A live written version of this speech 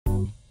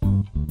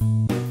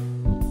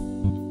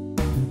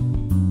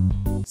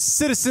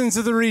Citizens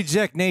of the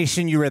Reject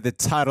Nation, you read the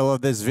title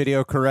of this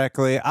video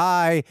correctly.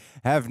 I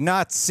have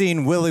not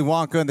seen Willy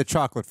Wonka and the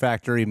Chocolate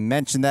Factory.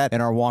 Mentioned that in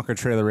our Wonka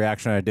trailer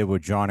reaction I did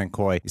with John and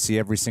Coy. You see,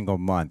 every single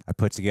month, I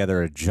put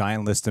together a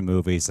giant list of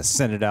movies. I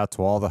send it out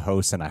to all the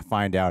hosts, and I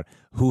find out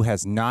who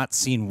has not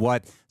seen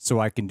what,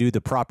 so I can do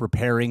the proper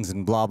pairings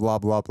and blah, blah,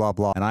 blah, blah,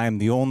 blah. And I am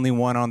the only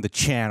one on the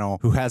channel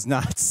who has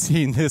not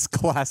seen this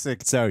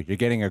classic, so you're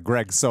getting a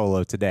Greg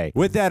solo today.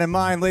 With that in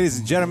mind, ladies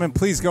and gentlemen,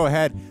 please go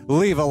ahead,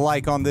 leave a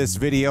like on this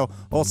video.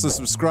 Also,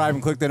 subscribe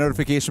and click the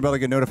notification bell to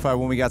get notified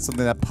when we got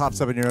something that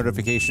pops up in your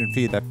notification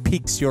feed that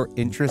piques your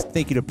interest.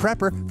 Thank you to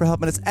Prepper for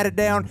helping us edit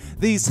down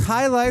these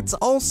highlights.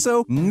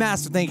 Also,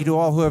 massive thank you to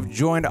all who have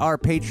joined our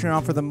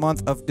Patreon for the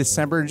month of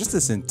December. And just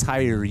this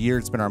entire year,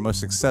 it's been our most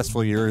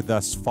successful year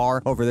thus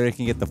far. Over there, you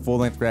can get the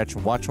full-length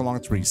reaction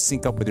watch-alongs where you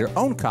sync up with your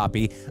own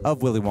copy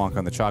of Willy Wonka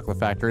and the Chocolate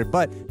Factory.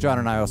 But John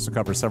and I also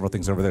cover several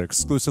things over there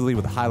exclusively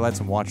with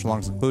highlights and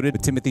watch-alongs included.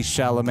 With Timothée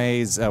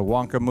Chalamet's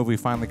Wonka movie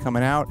finally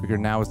coming out, I figure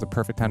now is the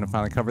perfect time to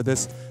finally cover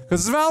this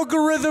because of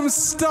algorithm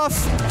stuff.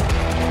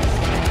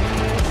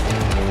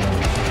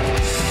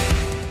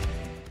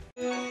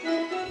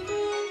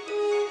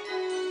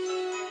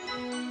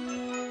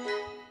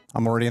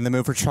 I'm already in the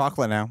mood for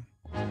chocolate now.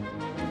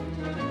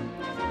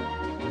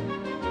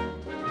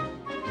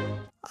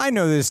 I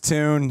know this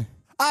tune.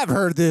 I've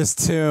heard this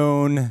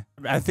tune.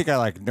 I think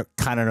I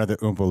kind of know the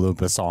Oompa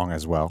Loompas song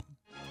as well.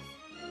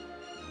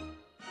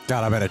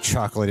 God, I'm in a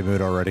chocolatey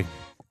mood already.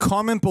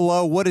 Comment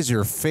below, what is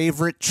your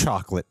favorite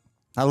chocolate?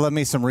 I love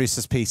me some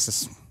Reese's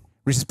Pieces.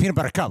 Reese's Peanut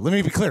Butter Cup. Let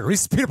me be clear.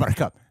 Reese's Peanut Butter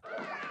Cup.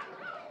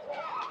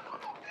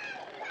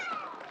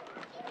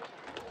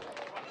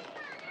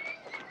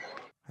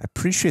 I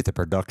appreciate the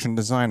production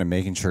design and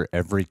making sure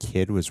every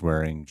kid was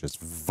wearing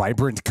just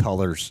vibrant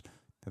colors.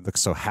 They look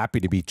so happy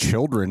to be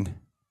children.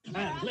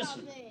 And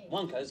listen,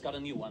 Wonka's got a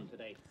new one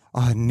today.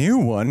 A new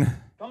one?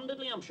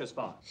 Scrumdiddlyumptious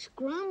bar.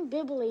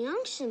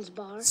 Scrumdiddlyumptious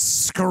bar?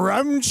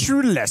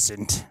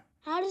 Scrumdiddlescent.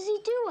 How does he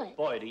do it?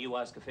 Boy, do you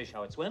ask a fish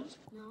how it swims?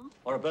 No.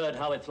 Or a bird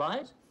how it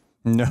flies?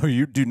 No,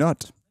 you do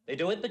not. They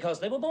do it because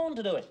they were born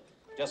to do it.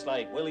 Just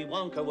like Willy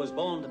Wonka was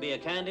born to be a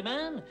candy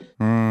man.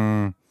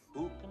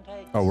 Who can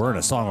take Oh, we're in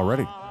a song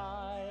already.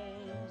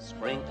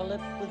 Sprinkle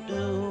it with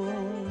dew.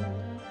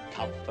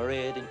 Cover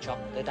it in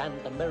chocolate and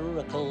a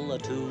miracle or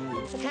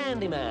two. The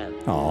candy man.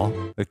 Aw,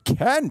 the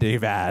candy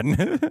van.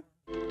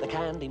 The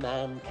candy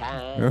man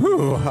can.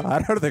 Ooh,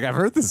 I don't think I've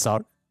heard this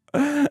song.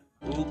 Who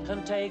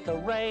can take a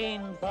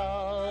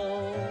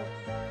rainbow,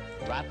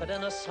 wrap it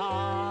in a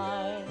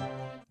sigh?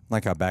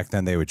 Like how back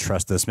then they would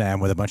trust this man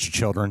with a bunch of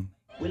children.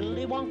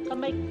 Willy Wonka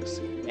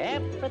makes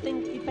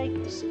everything he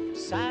bakes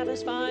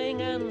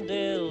satisfying and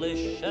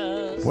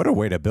delicious. What a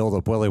way to build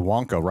up Willy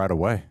Wonka right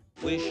away.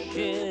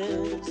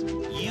 Wishes you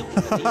can eat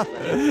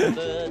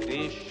the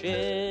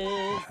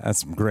dishes.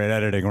 That's some great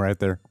editing right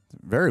there.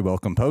 Very well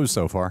composed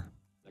so far.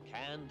 The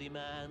candy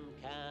man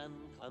can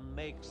and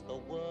makes the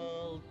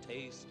world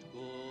taste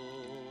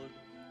good.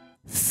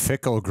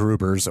 Fickle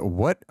Grubers.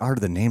 What are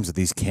the names of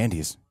these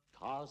candies?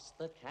 'Cause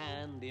the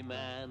candy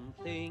man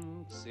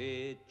thinks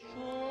it should.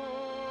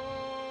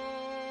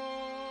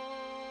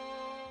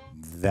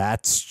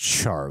 That's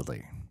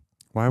Charlie.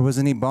 Why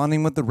wasn't he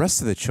bonding with the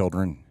rest of the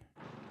children?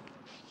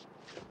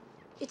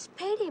 It's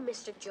payday,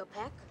 Mr. Joe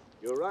Peck.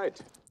 You're right.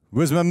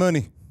 Where's my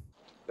money?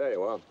 There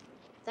you are.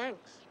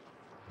 Thanks.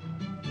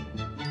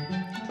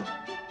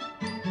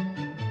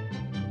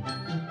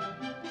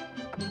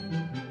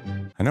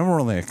 I know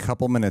we're only a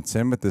couple minutes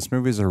in, but this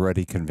movie's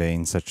already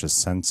conveying such a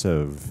sense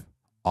of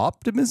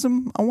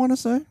optimism, I want to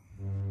say.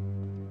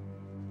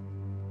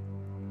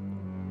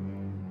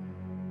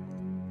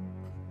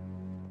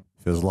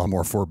 Feels a lot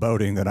more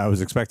foreboding than I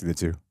was expecting it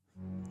to.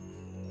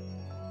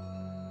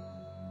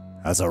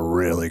 That's a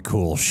really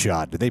cool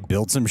shot. Did they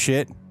build some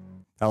shit?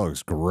 That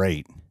looks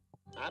great.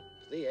 Up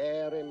the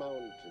airy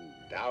mountain,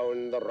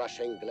 down the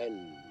rushing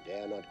glen,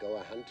 dare not go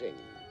a-hunting,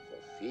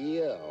 for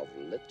fear of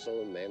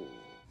little men.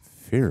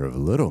 Fear of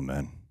little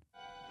men.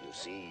 You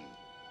see,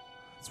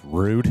 It's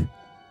rude.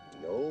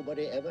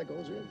 nobody ever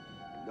goes in.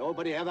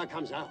 Nobody ever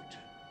comes out.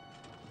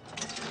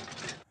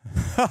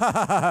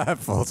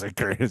 False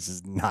Chris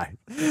is nice.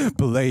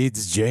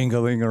 Blades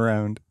jangling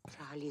around.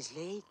 Charlie's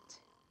late.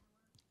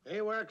 He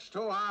works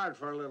too hard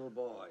for a little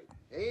boy.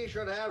 He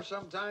should have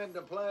some time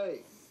to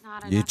play.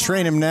 You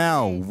train him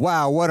now.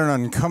 Wow, what an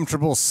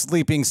uncomfortable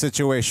sleeping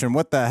situation.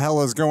 What the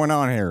hell is going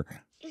on here?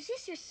 Is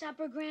this your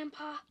supper,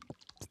 Grandpa?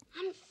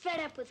 I'm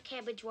fed up with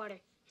cabbage water.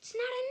 It's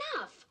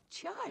not enough.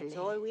 Charlie. That's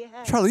all we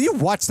have. Charlie, you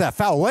watch that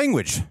foul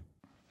language.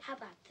 How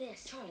about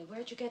this? Charlie,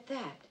 where'd you get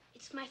that?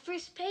 It's my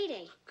first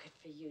payday. Good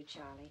for you,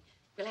 Charlie.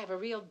 We'll have a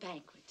real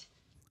banquet.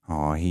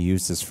 Oh, he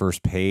used his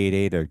first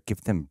payday to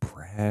give them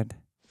bread.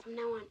 From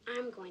now on,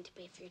 I'm going to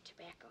pay for your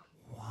tobacco.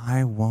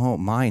 Why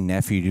won't my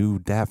nephew do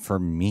that for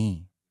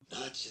me?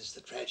 Not since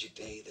the tragic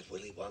day that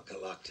Willy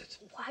Wonka locked it.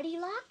 Why do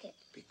you lock it?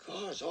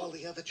 Because all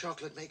the other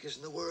chocolate makers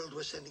in the world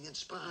were sending in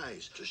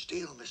spies to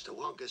steal Mr.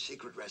 Wonka's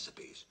secret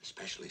recipes,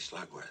 especially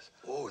Slugworth.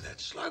 Oh, that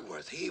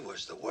Slugworth, he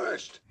was the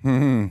worst.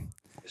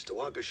 Mr.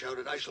 Wonka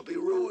shouted, "I shall be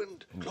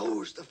ruined.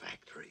 Close the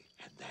factory."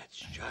 And that's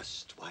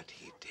just what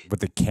he did. With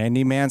the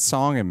Candyman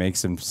song, it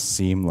makes him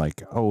seem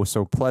like, oh,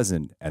 so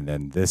pleasant. And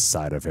then this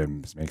side of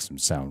him makes him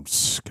sound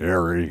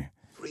scary.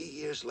 3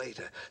 years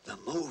later, the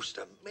most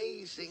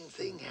amazing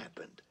thing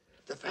happened.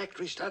 The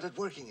factory started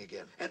working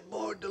again, and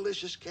more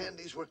delicious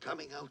candies were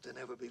coming out than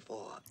ever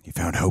before. He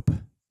found hope.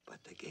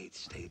 But the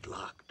gates stayed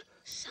locked.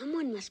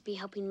 Someone must be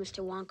helping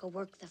Mr. Wonka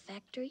work the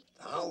factory.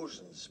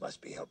 Thousands must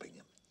be helping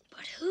him.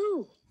 But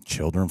who?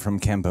 Children from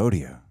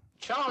Cambodia.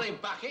 Charlie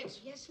Bucket,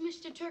 Yes,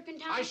 Mr.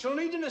 Turkentine? I shall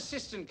need an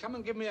assistant. Come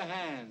and give me a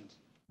hand.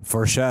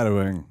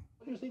 Foreshadowing.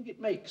 What do you think it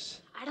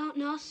makes? I don't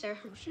know, sir.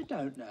 You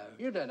don't know.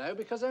 You don't know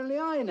because only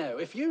I know.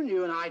 If you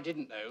knew and I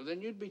didn't know,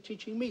 then you'd be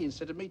teaching me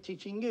instead of me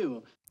teaching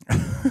you.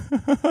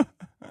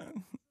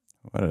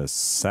 What a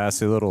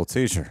sassy little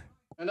teacher.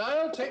 And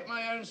I'll take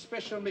my own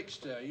special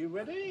mixture. You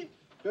ready?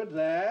 Good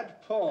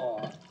lad.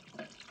 Pour.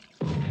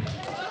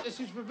 This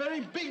is for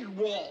very big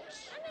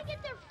waltz. Let me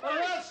get there Well,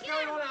 first. what's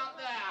going on out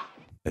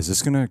there? Is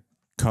this going to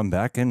come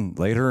back in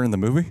later in the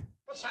movie?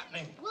 What's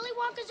happening? Willy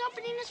Wonka's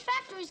opening his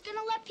factory. He's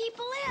gonna let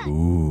people in.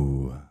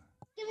 Ooh.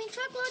 Giving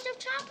truckloads of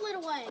chocolate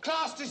away.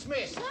 Class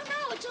dismissed. No,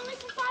 it's only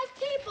for 5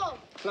 people.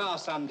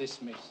 Class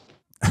undismissed.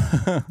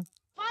 5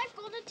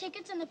 golden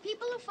tickets, and the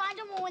people who find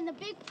them will win the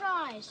big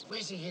prize.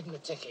 Where's he hidden the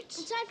tickets?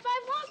 Inside 5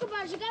 Wonka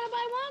bars. You gotta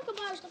buy Wonka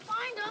bars to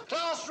find them.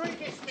 Class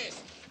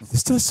dismissed.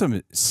 This does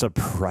some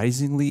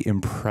surprisingly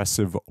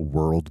impressive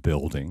world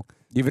building.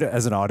 Even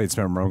as an audience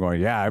member, I'm going,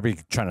 yeah, I'd be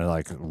trying to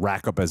like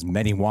rack up as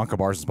many Wonka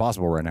bars as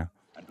possible right now.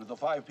 And to the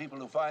 5 people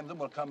who find them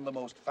will come the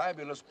most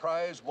fabulous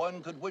prize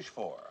one could wish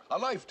for. A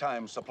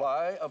lifetime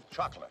supply of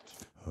chocolate.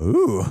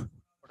 Ooh.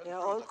 They're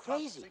all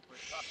crazy.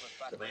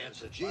 The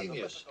man's a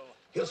genius.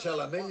 He'll sell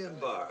 1 million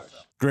bars.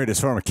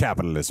 Greatest form of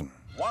capitalism.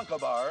 Wonka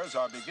bars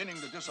are beginning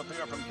to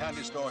disappear from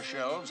candy store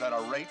shelves at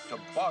a rate to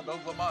boggle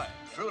the mind.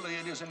 Truly,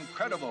 it is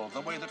incredible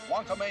the way that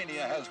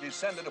Wonkamania has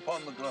descended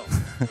upon the globe.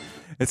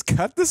 It's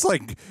got this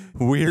like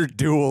weird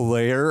dual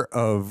layer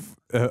of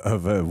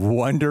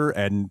wonder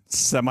and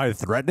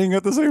semi-threatening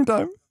at the same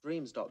time.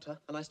 Dreams, Doctor,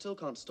 and I still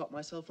can't stop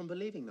myself from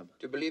believing them.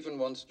 To believe in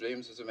one's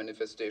dreams is a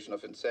manifestation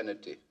of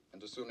insanity,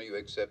 and the sooner you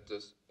accept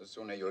this, the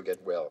sooner you'll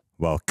get well.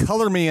 Well,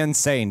 color me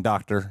insane,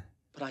 Doctor.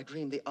 But I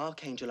dreamed the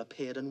Archangel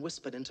appeared and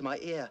whispered into my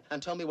ear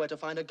and told me where to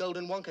find a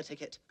golden Wonka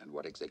ticket. And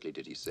what exactly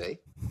did he say?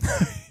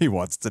 He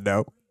wants to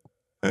know.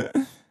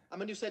 I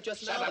mean, you said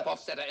just now... Shut up,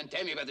 Hofstadter, and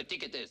tell me where the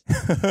ticket is.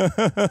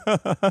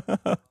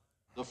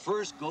 The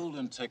first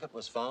golden ticket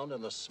was found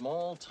in the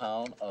small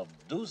town of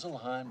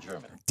Dusselheim,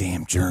 Germany.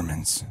 Damn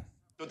Germans.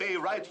 Today,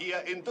 right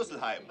here in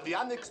Dusselheim, the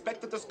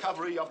unexpected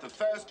discovery of the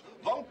first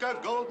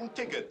Wonka golden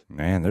ticket.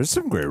 Man, there's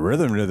some great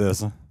rhythm to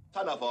this.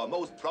 Son of our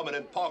most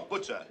prominent pork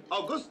butcher,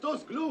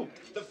 Augustus,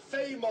 the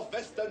fame of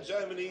Western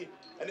Germany,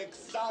 an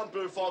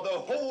example for the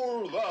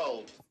whole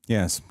world.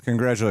 Yes,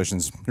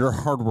 congratulations. You're a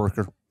hard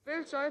worker.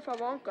 Feel sorry for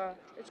Wonka.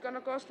 It's gonna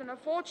cost him a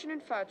fortune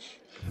in fudge.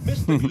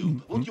 Mr.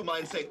 Glue, would you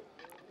mind saying...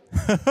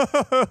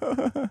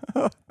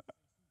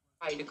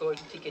 Buy the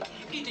golden ticket.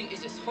 Eating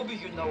is his hobby,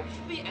 you know.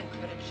 We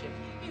encourage him.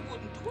 He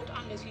wouldn't do it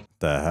unless he...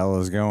 The hell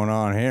is going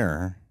on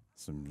here?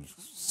 Some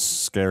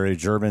scary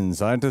German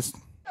scientist?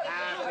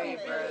 Happy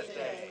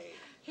birthday.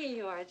 Here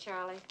you are,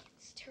 Charlie.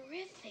 It's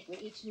terrific. We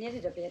each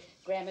knitted a bit.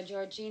 Grandma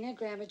Georgina,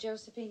 Grandma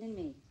Josephine, and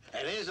me.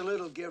 And here's a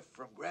little gift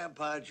from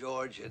Grandpa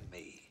George and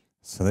me.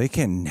 So they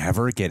can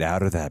never get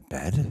out of that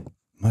bed?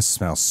 Must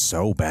smell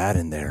so bad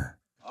in there.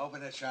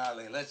 Open it,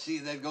 Charlie. Let's see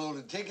that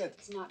golden ticket.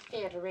 It's not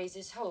fair to raise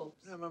his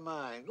hopes. Never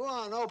mind. Go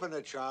on, open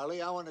it,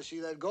 Charlie. I want to see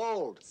that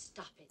gold.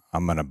 Stop it.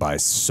 I'm gonna buy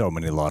so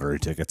many lottery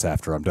tickets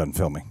after I'm done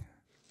filming.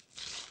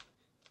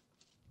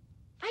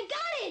 I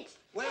got it!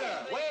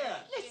 Where?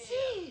 Let's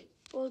see.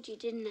 Told you,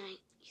 didn't I?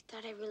 You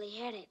thought I really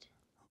had it.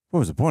 What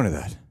was the point of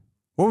that?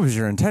 What was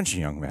your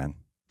intention, young man?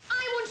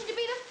 I want you to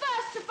be the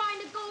first to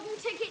find a golden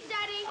ticket,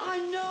 Daddy. I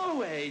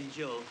know,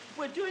 Angel.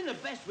 We're doing the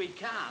best we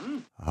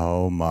can.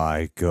 Oh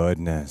my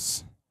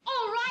goodness.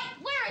 All right,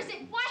 where is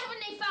it? Why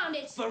haven't they found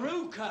it?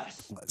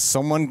 Barukas.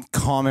 Someone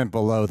comment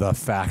below the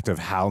fact of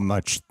how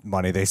much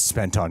money they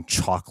spent on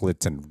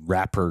chocolate and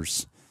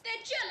wrappers. They're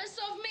jealous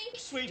of me.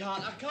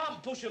 Sweetheart, I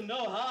can't push them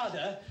no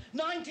harder.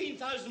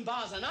 19,000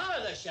 bars an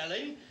hour they're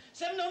shelling.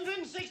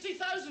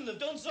 760,000 they've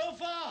done so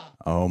far.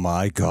 Oh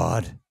my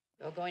God.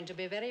 You're going to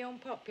be very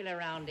unpopular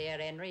around here,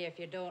 Henry, if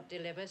you don't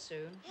deliver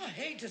soon. I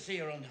hate to see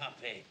her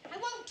unhappy. I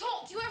won't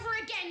talk to you ever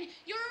again.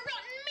 You're a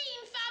rotten,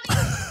 mean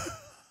family.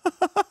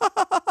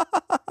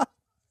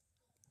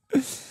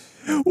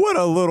 What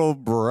a little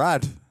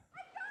brat.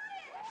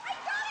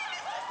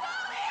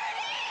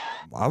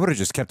 I would have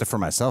just kept it for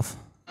myself.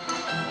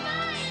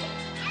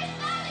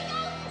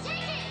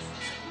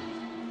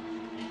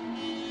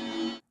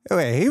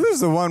 Wait, he was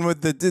the one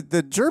with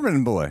the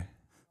German boy.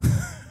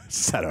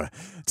 Just had a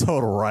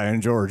total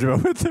Ryan George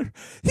moment there.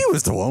 He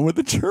was the one with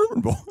the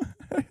German boy.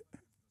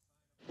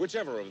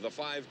 Whichever of the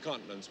 5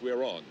 continents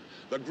we're on,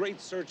 the great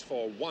search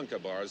for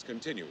Wonka bars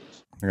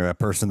continues. Look at that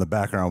person in the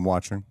background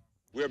watching.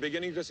 We're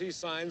beginning to see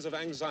signs of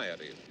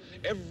anxiety.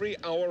 Every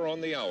hour on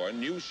the hour,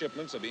 new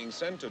shipments are being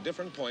sent to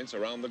different points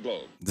around the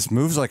globe. This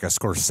moves like a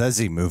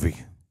Scorsese movie.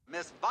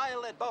 Miss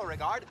Violet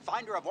Beauregard,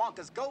 finder of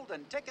Wonka's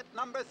golden ticket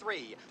number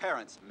 3.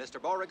 Parents, Mr.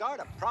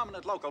 Beauregard, a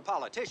prominent local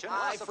politician.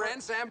 Hi,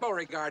 friend. Sam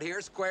Beauregard here.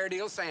 Square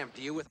deal Sam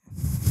to you with...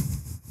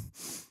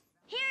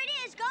 Here it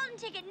is, golden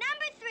ticket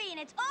number 3,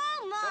 and it's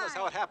all mine. Tell us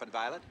how it happened,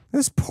 Violet.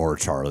 This poor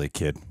Charlie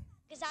kid.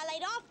 Because I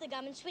laid off the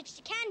gum and switched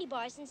to candy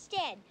bars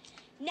instead.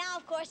 Now,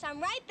 of course, I'm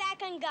right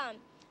back on gum.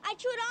 I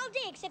chew it all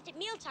day except at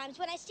mealtimes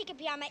when I stick it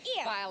behind my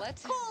ear.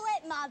 Violet. Cool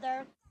it,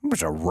 Mother. A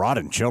bunch of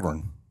rotten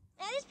children.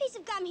 Now, this piece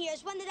of gum here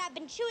is one that I've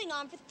been chewing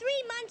on for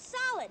 3 months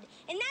solid,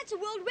 and that's a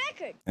world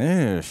record.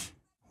 Ish.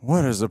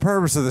 What is the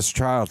purpose of this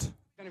child?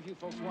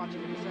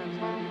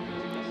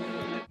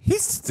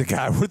 He's the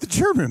guy with the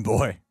German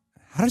boy.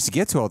 How does he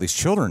get to all these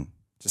children?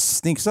 Just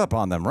sneaks up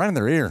on them right in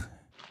their ear.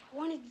 I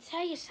wanted to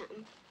tell you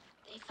something.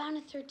 They found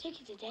a 3rd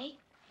ticket today.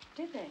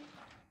 Did they?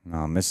 No,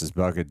 Mrs.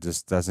 Bucket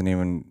just doesn't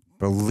even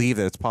believe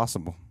that it's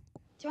possible.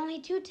 There are only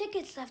 2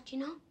 tickets left, you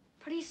know.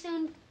 Pretty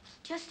soon,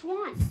 just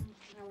one.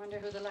 I wonder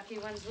who the lucky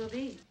ones will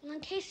be. Well, in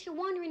case you're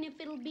wondering if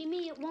it'll be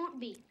me, it won't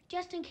be.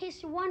 Just in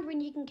case you're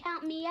wondering, you can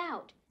count me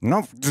out.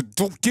 No,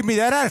 don't give me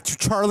that attitude,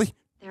 Charlie.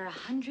 There are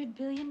 100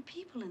 billion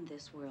people in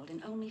this world,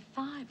 and only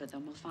 5 of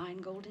them will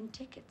find golden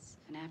tickets.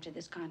 And after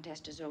this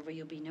contest is over,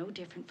 you'll be no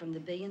different from the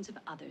billions of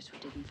others who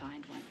didn't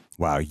find one.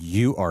 Wow,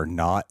 you are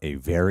not a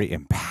very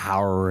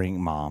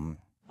empowering mom.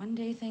 One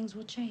day things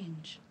will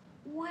change.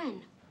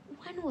 When?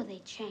 When will they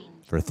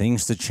change? For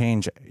things to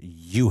change,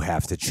 you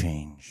have to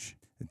change.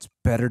 It's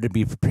better to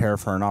be prepared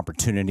for an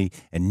opportunity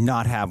and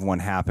not have one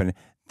happen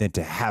than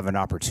to have an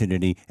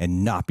opportunity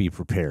and not be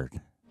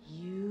prepared.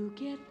 You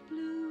get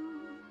blue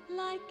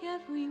like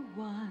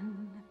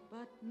everyone,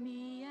 but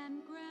me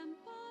and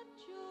Grandpa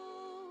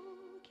Joe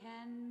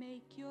can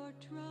make your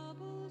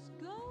troubles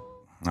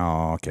go.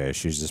 Oh, okay.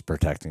 She's just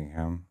protecting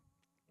him.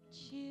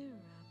 Cheer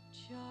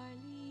up,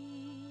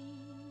 Charlie.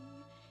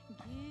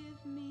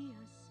 Give me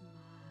a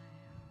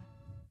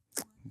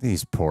smile.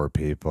 These poor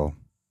people.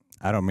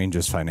 I don't mean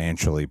just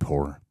financially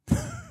poor.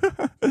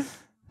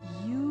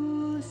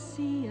 You'll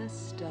see a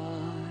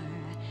star.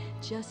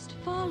 Just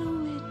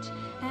follow it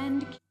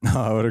and...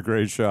 Oh, what a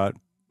great shot.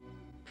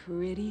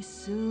 Pretty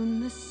soon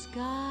the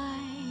sky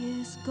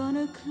is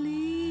gonna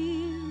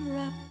clear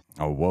up.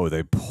 Oh, whoa,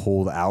 they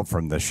pulled out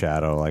from the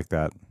shadow like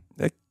that.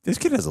 This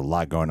kid has a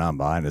lot going on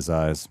behind his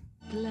eyes.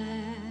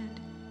 Glad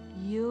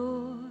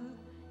you're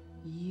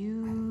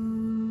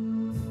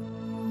you.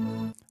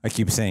 I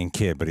keep saying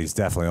kid, but he's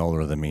definitely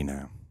older than me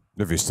now.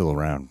 If he's still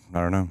around,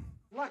 I don't know.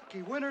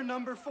 Lucky winner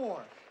number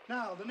 4.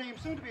 Now, the name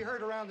soon to be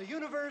heard around the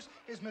universe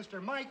is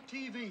Mr. Mike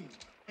TV.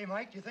 Hey,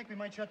 Mike, do you think we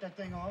might shut that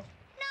thing off?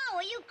 No,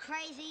 are you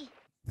crazy?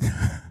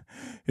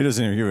 He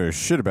doesn't even give a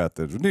shit about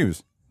the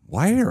news.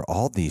 Why are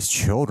all these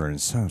children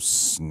so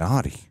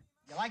snotty?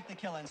 You like the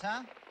killings,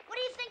 huh? What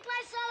do you think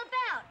life's all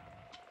about?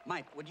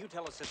 Mike, would you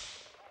tell us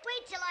if...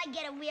 Wait till I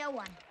get a real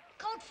one.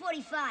 Colt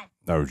 45.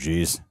 Oh,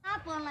 jeez.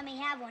 Pop won't let me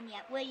have one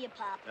yet, will you,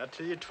 Pop? Not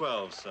till you're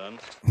 12, son.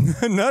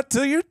 Not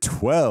till you're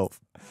 12.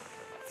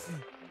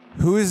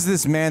 Who is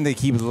this man they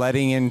keep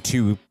letting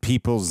into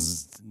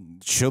people's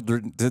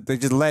children? They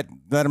just let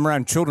him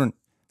around children.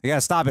 They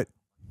gotta stop it.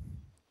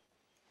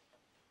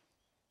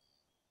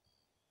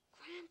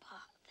 Grandpa,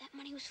 that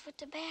money was for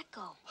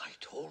tobacco. I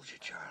told you,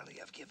 Charlie,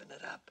 I've given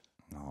it up.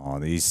 Oh,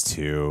 these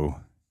two.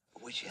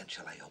 Which end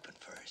shall I open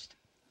first?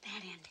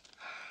 That end.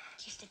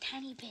 Just a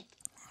tiny bit.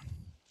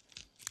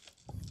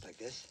 Like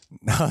this?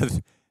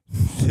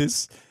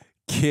 This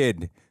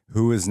kid,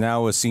 who is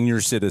now a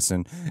senior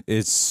citizen,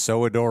 is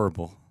so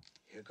adorable.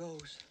 Here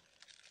goes.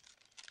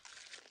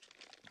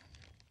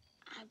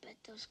 I bet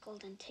those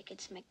golden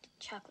tickets make the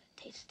chocolate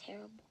taste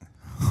terrible.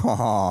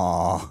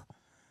 Aww.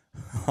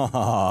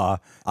 Aww.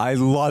 I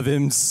love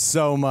him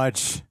so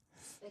much.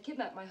 They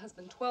kidnapped my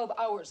husband 12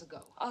 hours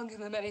ago. I'll give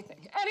them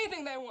anything.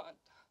 Anything they want.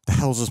 The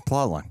hell's this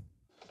plotline?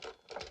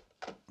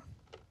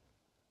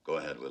 Go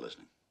ahead, we're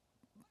listening.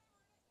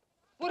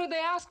 What did they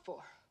ask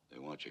for? They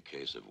want your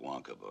case of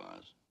Wonka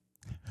bars.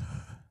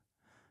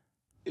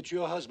 It's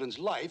your husband's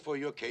life or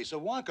your case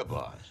of Wonka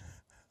bars.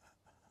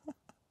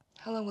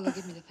 How long will they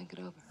give me to think it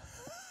over?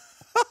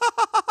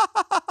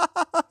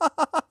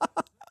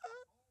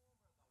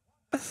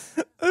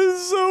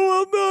 It's so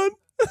well done.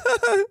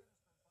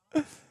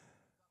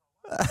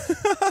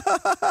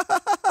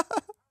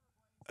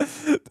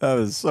 That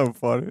was so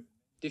funny.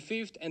 The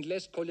 5th and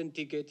last golden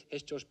ticket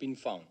has just been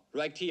found,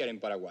 right here in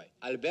Paraguay.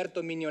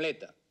 Alberto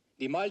Mignoleta,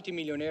 the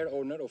multimillionaire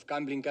owner of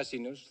gambling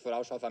casinos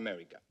throughout South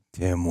America.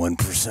 Damn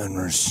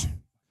 1%ers.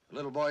 A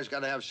little boy's got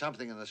to have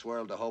something in this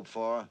world to hope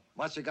for.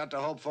 What's he got to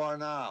hope for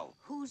now?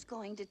 Who's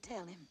going to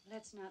tell him?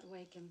 Let's not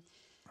wake him.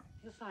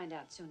 He'll find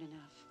out soon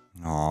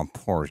enough. Aw,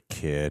 poor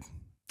kid.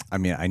 I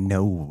mean, I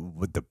know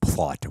what the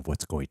plot of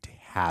what's going to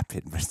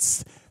happen, but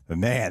it's,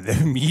 man, the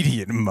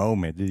immediate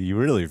moment, you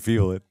really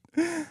feel it.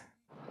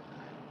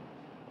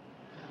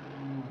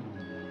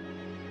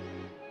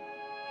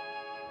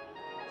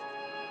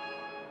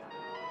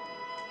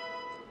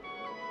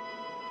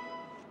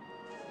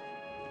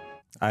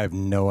 I have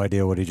no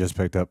idea what he just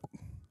picked up.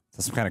 Is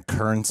that some kind of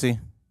currency?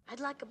 I'd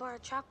like a bar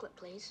of chocolate,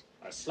 please.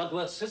 A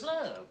Slugworth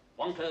Sizzler,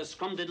 Wonka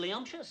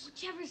Scrumdiddlyumptious.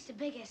 Whichever's the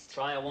biggest.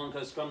 Try a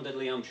Wonka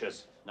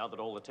Scrumdiddlyumptious. Now that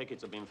all the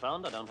tickets have been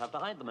found, I don't have to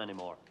hide them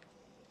anymore.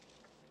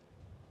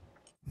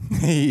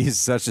 He's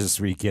such a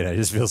sweet kid. I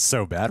just feel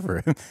so bad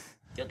for him.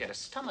 You'll get a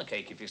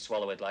stomachache if you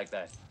swallow it like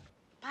that.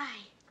 Bye.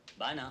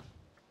 Bye now.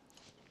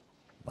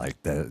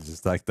 Like that,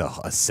 just like the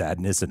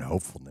sadness and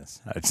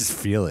hopefulness. I just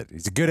feel it.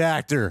 He's a good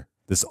actor.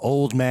 This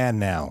old man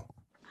now.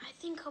 I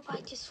think I'll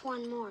buy just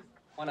one more.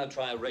 Why not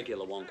try a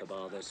regular Wonka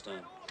bar this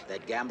time?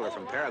 That gambler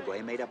from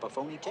Paraguay made up a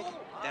phony ticket.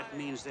 That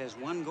means there's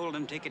one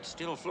golden ticket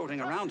still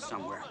floating around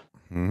somewhere.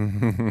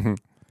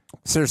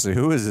 Seriously,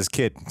 who is this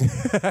kid?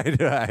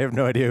 I have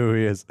no idea who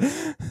he is.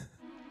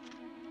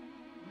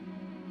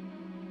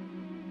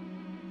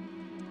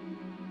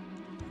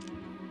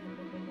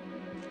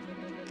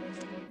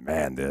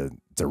 Man, the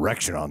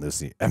direction on this,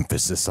 the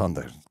emphasis on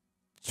the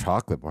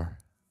chocolate bar.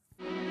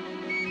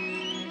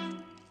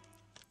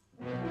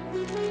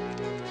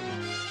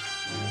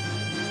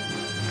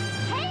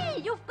 Hey,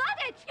 you've got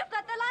it! You've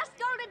got the last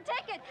golden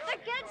ticket! The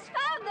kids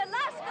found the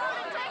last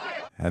golden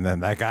ticket! And then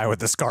that guy with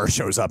the scar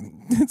shows up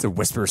to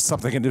whisper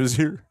something into his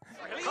ear.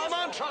 Come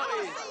on,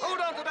 Charlie. Hold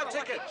on to that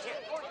ticket.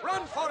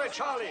 Run for it,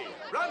 Charlie.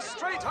 Run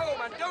straight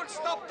home and don't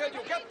stop till you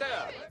get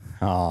there.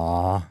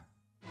 Aww.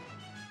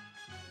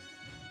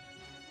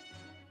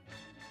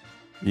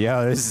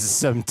 Yo, this is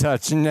some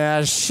touching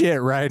ass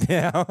shit right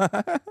now.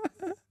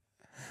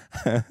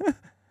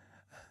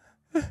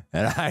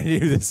 And I knew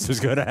this was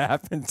going to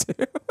happen too.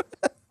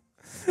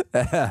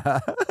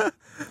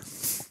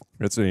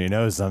 That's when you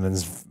know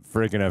something's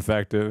freaking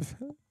effective.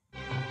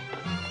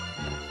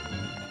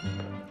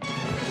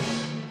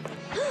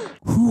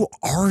 Who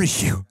are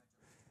you?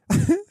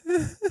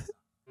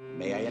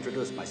 May I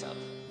introduce myself?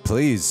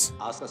 Please.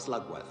 Oscar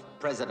Slugworth,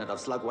 president of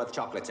Slugworth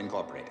Chocolates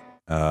Incorporated.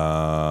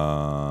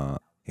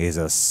 He's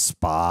a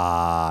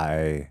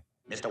spy.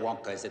 Mr.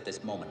 Wonka is at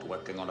this moment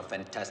working on a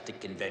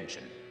fantastic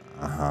invention.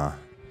 Uh-huh.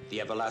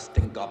 The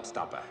Everlasting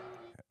Gobstopper.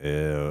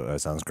 Ew, that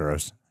sounds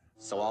gross.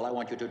 So all I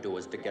want you to do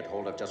is to get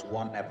hold of just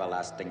one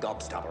Everlasting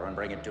Gobstopper and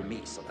bring it to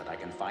me so that I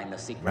can find the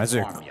secret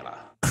Imagine formula.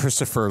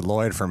 Christopher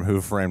Lloyd from Who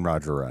Framed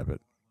Roger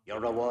Rabbit. Your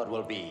reward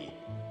will be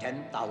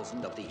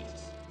 10,000 of these.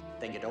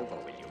 Think it over,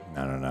 will you?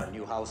 No. A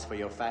new house for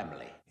your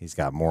family. He's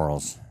got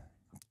morals.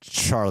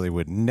 Charlie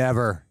would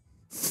never.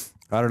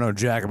 I don't know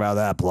jack about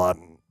that plot.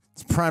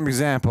 It's a prime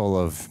example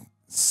of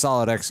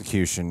solid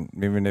execution,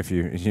 even if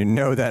you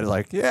know that,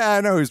 like, yeah, I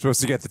know he's supposed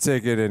to get the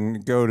ticket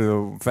and go to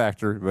the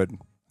factory, but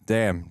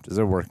damn, does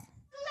it work? The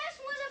last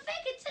one was a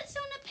fake. It says so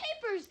in the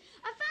papers.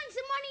 I found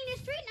some money in the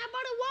street and I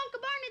bought a Wonka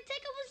bar and the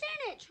ticket was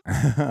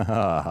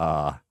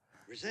in it.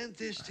 Present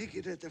this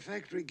ticket at the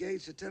factory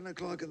gates at 10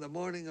 o'clock in the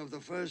morning of the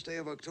first day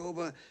of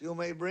October. You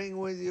may bring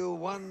with you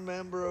one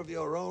member of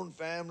your own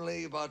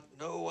family, but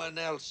no one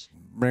else.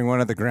 Bring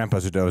one of the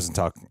grandpas who doesn't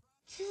talk.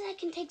 Says I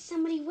can take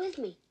somebody with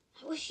me.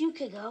 I wish you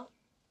could go.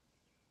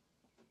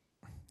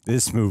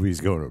 This movie's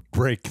going to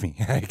break me.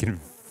 I can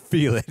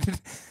feel it.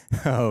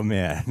 Oh,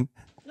 man.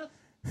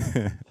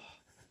 Charlie.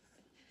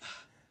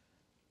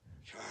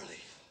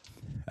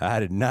 I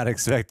did not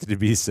expect it to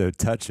be so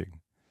touching.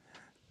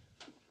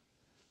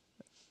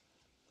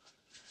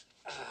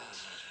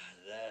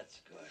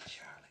 That's good,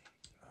 Charlie.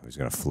 Oh, he's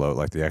going to float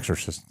like the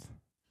Exorcist.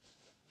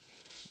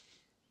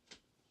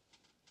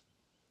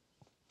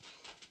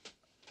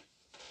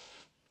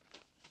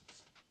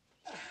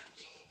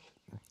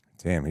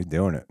 Damn, he's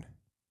doing it.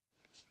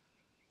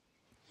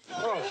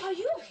 Are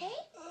you okay?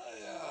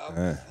 I'm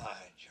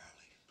fine,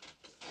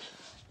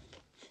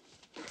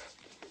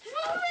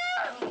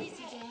 Charlie.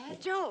 Easy,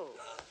 Dad. Joe.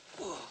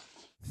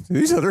 Do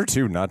these other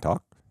two not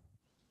talk?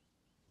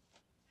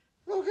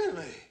 Look at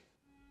me.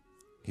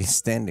 He's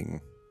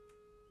standing.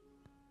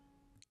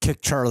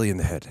 Kick Charlie in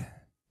the head.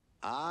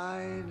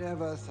 I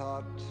never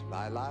thought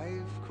my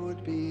life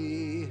could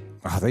be.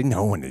 Oh, they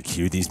know when to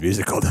cue these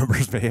musical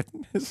numbers, man.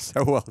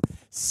 So well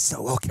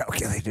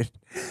calculated.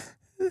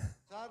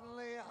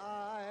 Suddenly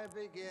I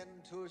begin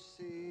to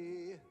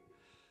see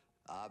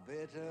a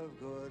bit of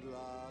good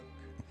luck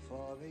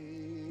for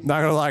me.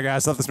 Not gonna lie,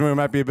 guys, I thought this movie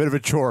might be a bit of a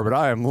chore, but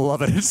I am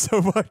loving it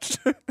so much.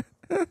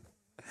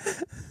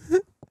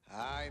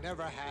 I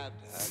never had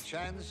a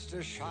chance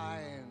to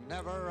shine,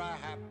 never a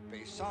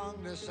happy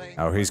song to sing.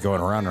 Oh, he's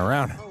going around and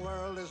around. The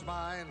world is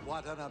mine,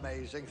 what an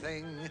amazing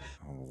thing.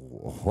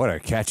 What a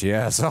catchy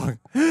ass song.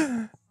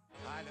 I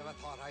never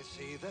thought I'd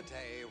see the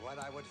day when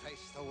I would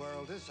face the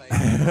world as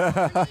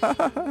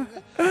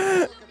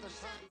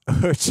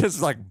a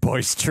Just like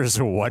boisterous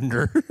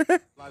wonder.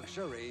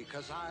 luxury,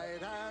 'cause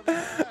I'd have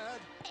had.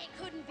 It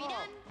couldn't be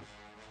done.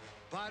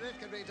 But it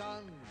can be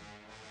done.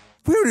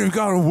 We haven't even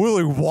got a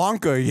Willy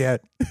Wonka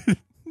yet.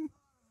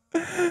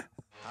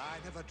 I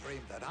never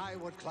dreamed that I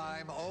would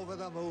climb over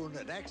the moon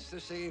in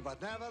ecstasy,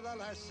 but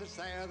nevertheless it's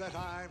there that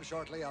I'm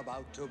shortly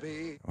about to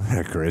be. What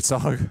a great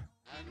song.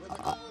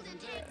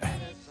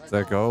 It's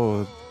like,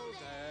 oh,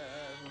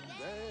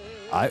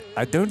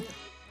 I don't.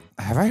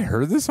 Have I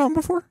heard this song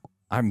before?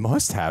 I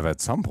must have at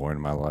some point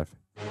in my life.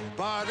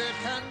 But it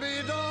can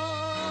be done.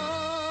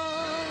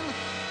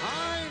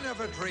 I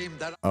never dreamed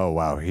that. Oh,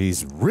 wow.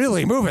 He's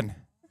really moving.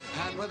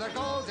 And with a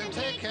golden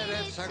ticket,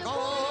 it's a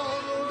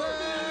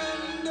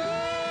golden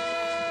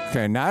day.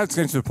 Okay, now it's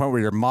getting to the point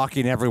where you're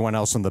mocking everyone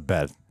else on the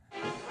bed.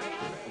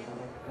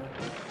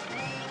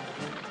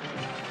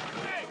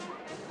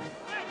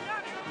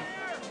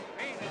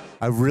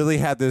 I really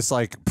had this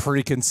like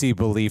preconceived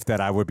belief that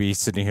I would be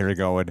sitting here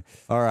going,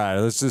 all right,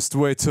 let's just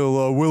wait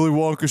till Willy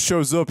Wonka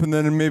shows up and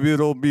then maybe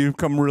it'll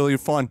become really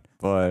fun.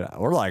 But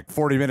we're like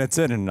 40 minutes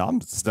in and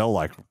I'm still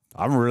like,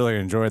 I'm really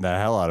enjoying the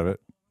hell out of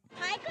it.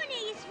 Hi,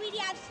 Cornelia, sweetie.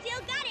 I've still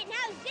got it.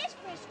 How's this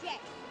for a stretch?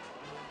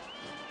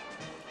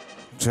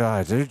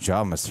 God, their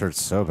jaw must hurt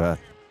so bad.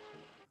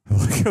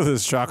 Look at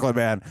this chocolate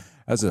man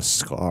has a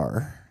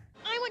scar.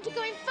 I want to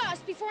go in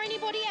first before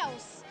anybody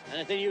else.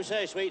 Anything you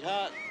say,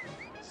 sweetheart.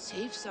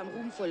 Save some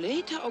room for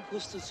later,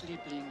 Augustus,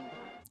 Liebling.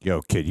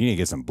 Yo, kid, you need to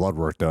get some blood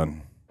work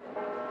done.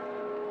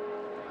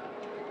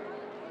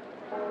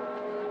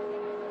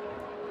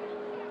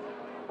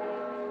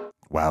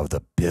 Wow,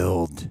 the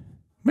build.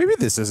 Maybe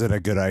this isn't a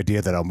good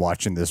idea that I'm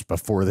watching this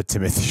before the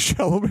Timothée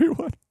Chalamet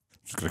one.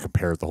 I'm just going to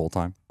compare it the whole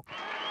time.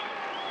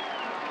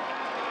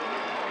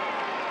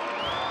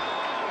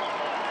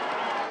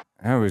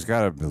 Oh, he's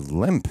got a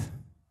limp.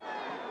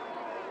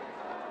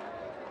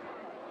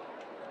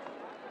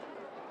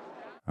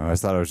 Oh, I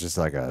thought it was just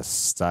like a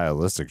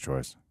stylistic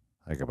choice.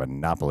 Like a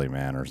Monopoly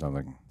Man or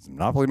something. Does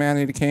Monopoly Man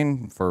need a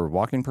cane for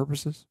walking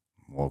purposes?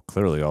 Well,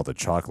 clearly all the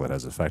chocolate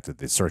has affected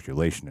the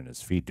circulation in his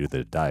feet due to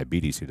the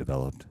diabetes he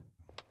developed.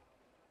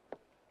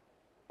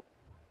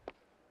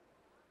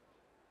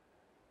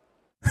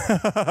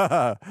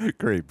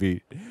 Great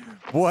beat.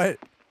 What?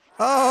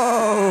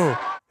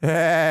 Oh!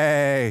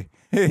 Hey!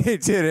 He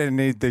didn't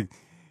need the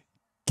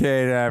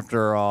cane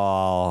after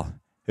all.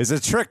 He's a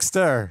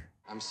trickster.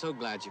 I'm so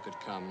glad you could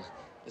come.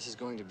 This is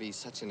going to be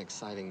such an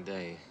exciting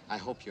day. I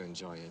hope you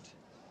enjoy it.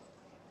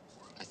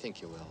 I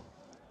think you will.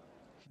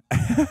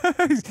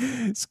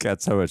 He's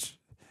got such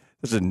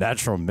a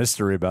natural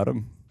mystery about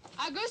him.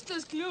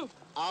 Augustus, Club.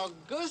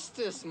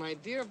 Augustus, my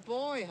dear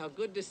boy, how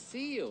good to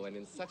see you, and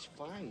in such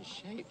fine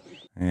shape.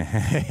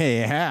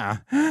 Yeah.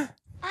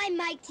 I'm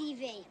Mike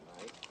TV.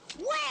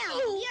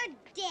 Well, you're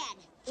dead.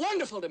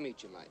 Wonderful to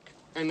meet you, Mike.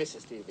 And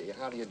Mrs. TV,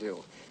 how do you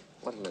do?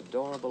 What an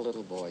adorable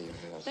little boy you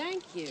have.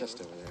 Thank you.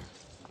 Just over there.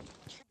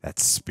 That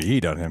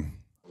speed on him.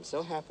 I'm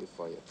so happy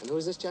for you. And who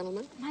is this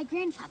gentleman? My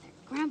grandfather,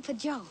 Grandpa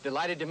Joe.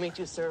 Delighted to meet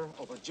you, sir.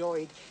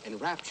 Overjoyed,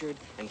 enraptured,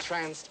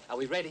 entranced. Are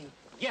we ready?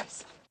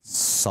 Yes.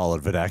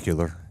 Solid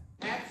vernacular.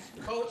 Hats,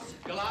 coats,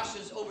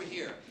 galoshes over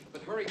here.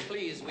 But hurry,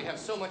 please. We have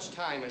so much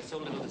time and so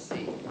little to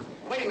see.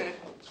 Wait a minute.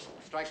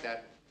 Strike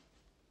that.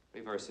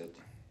 Reverse it.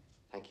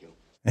 Thank you.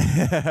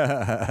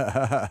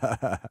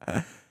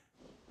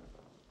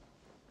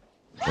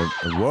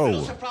 Whoa.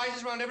 Little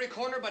surprises around every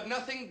corner, but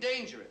nothing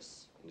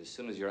dangerous. And as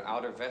soon as your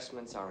outer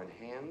vestments are in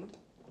hand,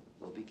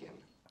 we'll begin.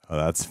 Oh,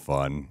 that's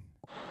fun.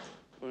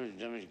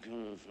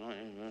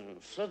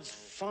 Floods,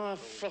 fire,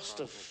 frost,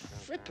 of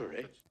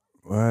frippery.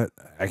 What?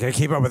 I can't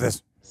keep up with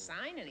this.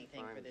 Sign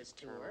anything for this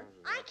tour?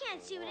 I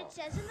can't see what it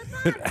says in the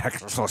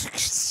box.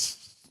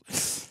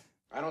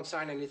 I don't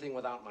sign anything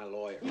without my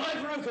lawyer. My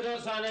broker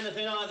don't sign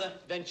anything either.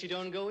 Then she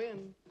don't go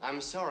in.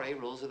 I'm sorry,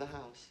 rules of the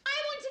house. I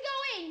want to go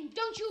in.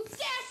 Don't you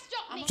dare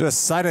stop me.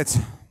 Just sign it.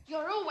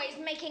 You're always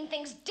making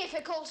things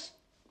difficult.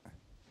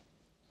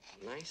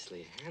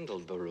 Nicely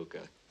handled,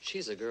 Baruka.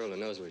 She's a girl who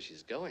knows where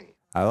she's going.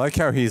 I like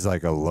how he's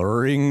like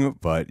alluring,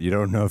 but you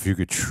don't know if you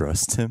could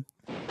trust him.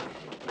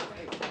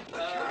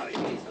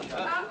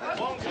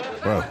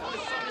 Whoa.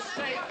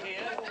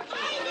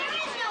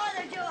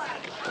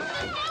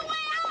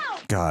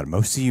 God,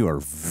 most of you are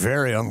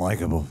very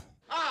unlikable.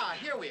 Ah,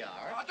 here we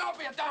are. Oh, don't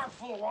be a darn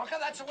fool, Wonka.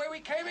 That's the way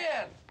we came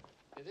in.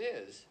 It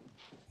is.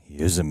 He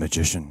is a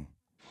magician.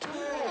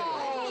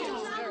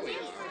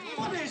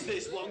 What is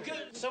this,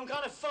 Wonka? Some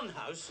kind of fun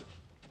house?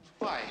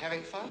 Why,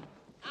 having fun?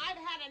 I've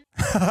had an...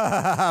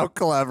 How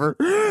clever.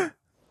 Hey,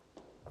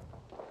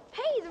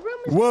 the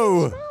room is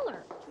Whoa.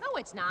 smaller. No,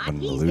 it's not. An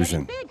He's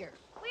illusion. getting bigger.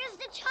 Where's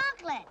the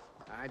chocolate?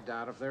 I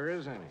doubt if there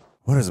is any.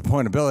 What is the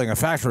point of building a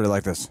factory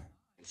like this?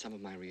 And some of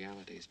my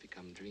realities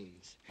become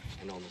dreams,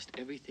 and almost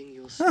everything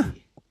you'll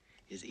see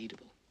is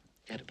eatable,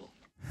 edible.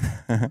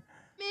 Man,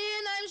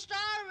 I'm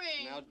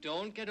starving. Now,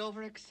 don't get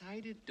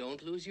overexcited.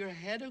 Don't lose your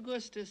head,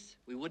 Augustus.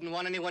 We wouldn't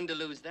want anyone to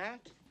lose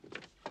that.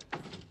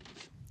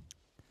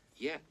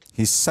 Yet.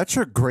 He's such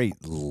a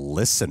great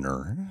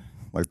listener.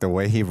 Like the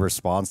way he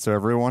responds to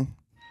everyone.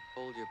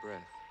 Hold your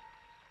breath.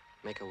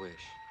 Make a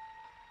wish.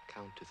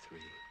 Count to 3.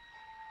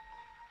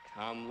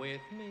 Come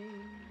with me,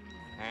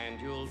 and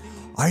you'll be...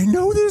 I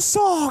know this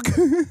song.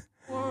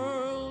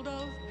 World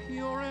of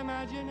pure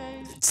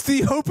imagination. It's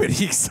the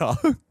opening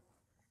song.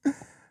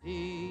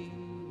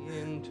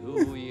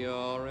 Into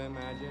your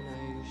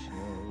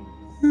imagination.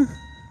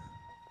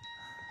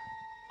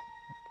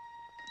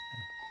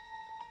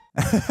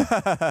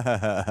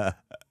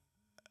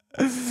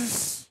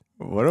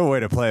 What a way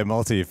to play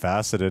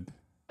multifaceted.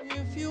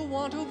 If you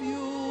want a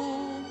view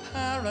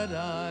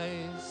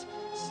paradise.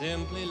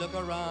 Simply look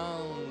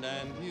around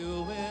and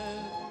view it.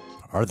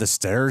 Are the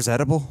stairs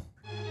edible?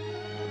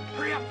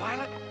 Hurry up,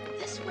 Violet.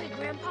 This way,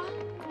 Grandpa.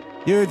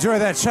 You enjoy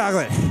that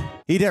chocolate.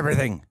 Eat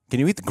everything. Can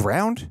you eat the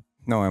ground?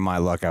 Knowing my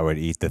luck, I would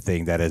eat the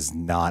thing that is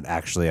not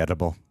actually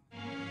edible.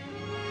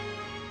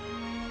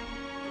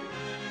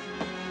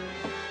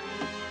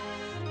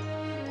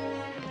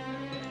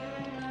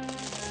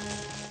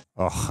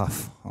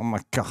 Oh my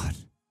God.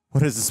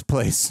 What is this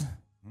place?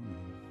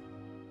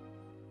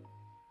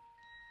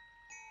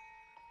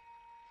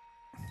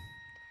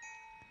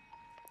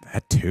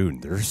 That tune,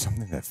 there's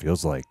something that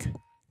feels like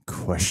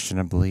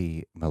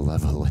questionably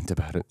malevolent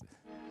about it.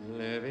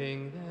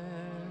 Living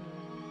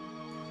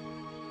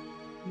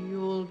there,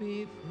 you'll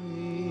be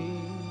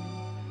free.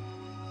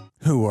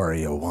 Who are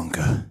you,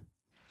 Wonka?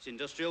 It's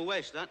industrial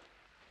waste, that.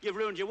 You've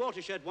ruined your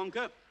watershed,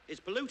 Wonka. It's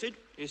polluted.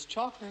 It's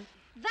chocolate.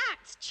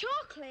 That's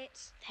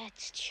chocolate.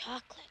 That's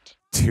chocolate.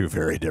 Two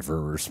very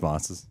different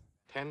responses.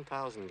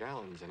 10,000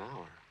 gallons an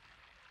hour.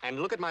 And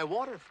look at my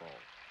waterfall.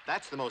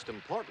 That's the most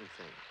important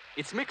thing.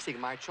 It's mixing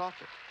my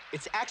chocolate.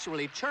 It's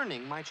actually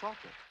churning my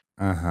chocolate.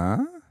 Uh-huh.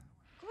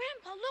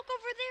 Grandpa, look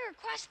over there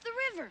across the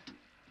river.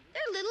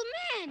 They're little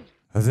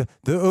men.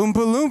 The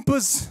Oompa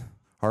Loompas.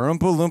 Are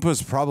Oompa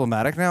Loompas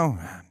problematic now?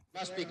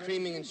 Must be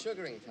creaming and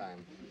sugaring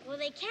time. Well,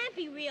 they can't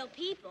be real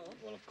people.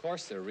 Well, of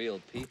course they're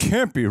real people.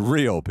 Can't be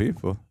real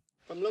people.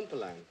 From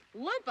Loompaland.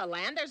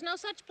 Loompaland? There's no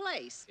such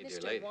place. You dear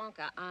Mr. lady.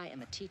 Wonka, I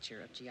am a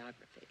teacher of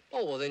geography.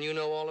 Oh, well, then you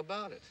know all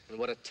about it. And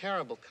what a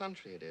terrible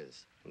country it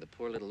is. And the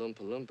poor little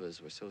Oompa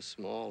Loompas were so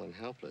small and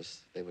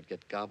helpless, they would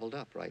get gobbled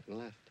up right and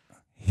left.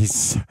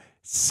 He's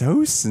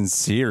so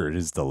sincere in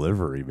his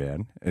delivery,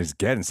 man. And he's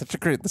getting such a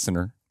great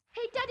listener.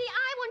 Hey, Daddy,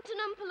 I want an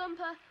Oompa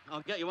Loompa.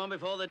 I'll get you one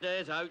before the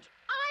day's out.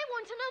 I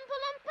want an Oompa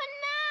Loompa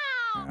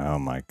now. Oh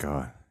my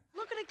God.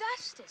 Look at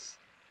Augustus.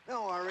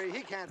 Don't worry,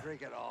 he can't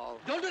drink it all.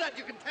 Don't do that.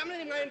 You're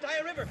contaminating my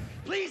entire river.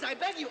 Please, I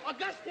beg you,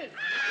 Augustus.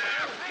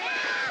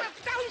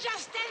 Don't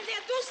just stand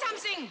there. Do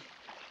something.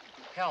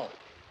 Help.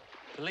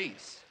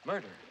 Police.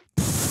 Murder.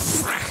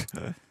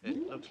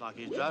 It looks like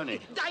he's drowning.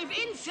 Dive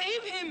in.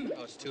 Save him.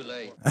 Oh, it's too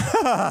late.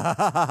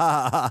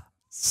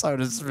 So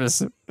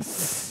dismissive.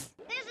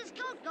 There's his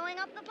coat going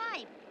up the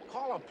pipe.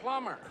 Call a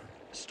plumber.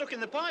 Stuck in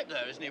the pipe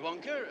there, isn't he,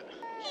 Wonka?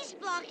 He's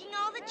blocking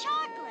all the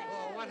chocolate.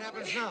 Well, what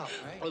happens now?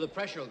 Oh, the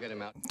pressure will get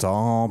him out. It's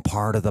all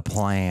part of the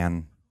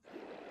plan.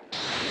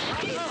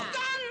 He's done.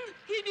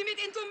 He'll be made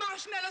into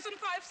marshmallows in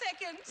 5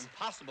 seconds.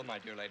 Impossible, my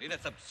dear lady.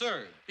 That's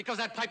absurd. Because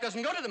that pipe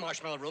doesn't go to the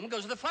marshmallow room, it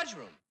goes to the fudge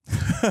room.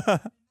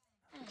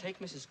 Take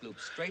Mrs. Gloop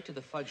straight to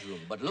the fudge room,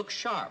 but look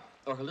sharp,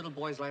 or her little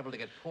boy's liable to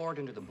get poured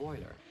into the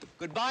boiler.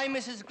 Goodbye,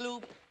 Mrs.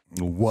 Gloop.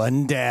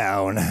 One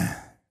down.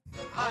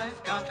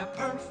 I've got a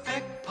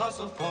perfect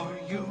puzzle for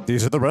you.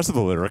 These are the rest of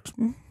the lyrics.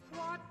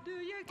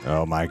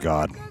 Oh my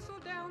God.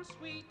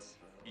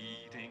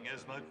 Eating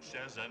as much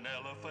as an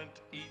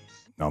elephant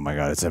eats. Oh my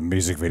God, it's a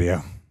music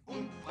video.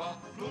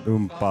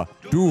 Oompa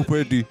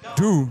doopity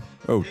doo.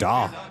 Oh,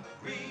 da.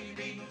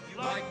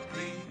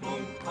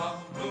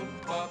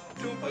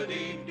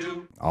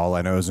 All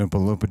I know is Oompa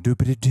Loompa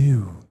doopity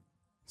doo.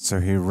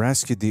 So he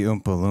rescued the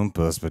Oompa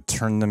Loompas, but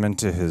turned them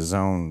into his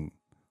own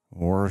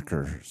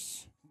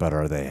workers. But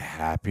are they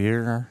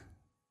happier?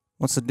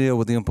 What's the deal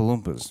with the Oompa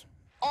Loompas?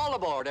 All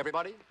aboard,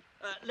 everybody.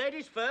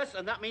 Ladies first,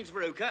 and that means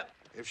Veruca.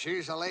 If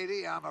she's a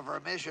lady, I'm a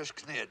vermicious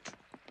knit.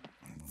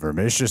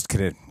 Vermicious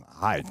knit.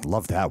 I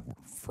love that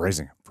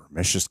phrasing.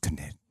 Vermicious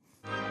knit.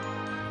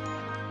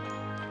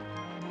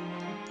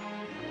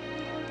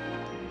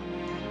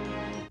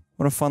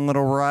 What a fun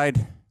little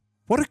ride.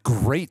 What a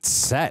great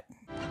set.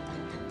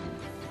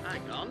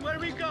 Hang on, where are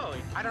we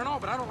going? I don't know,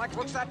 but I don't like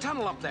what's that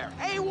tunnel up there.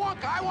 Hey,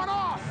 Wonka, I want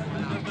off! I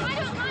don't like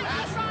this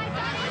ride,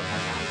 Daddy.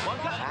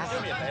 Wonka, do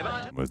me a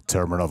favor. With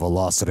terminal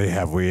velocity,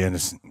 have we in?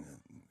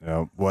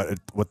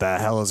 What the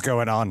hell is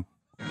going on?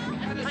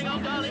 Hang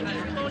on, darling.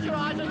 Close your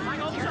eyes and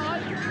hang on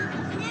tight.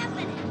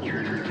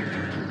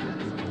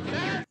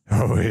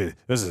 Oh,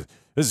 this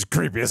is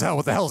creepy as hell.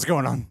 What the hell is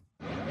going on?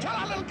 Tell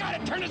our little guy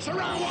to turn us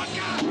around,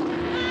 Wonka!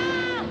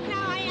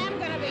 Now I am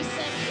gonna be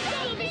sick.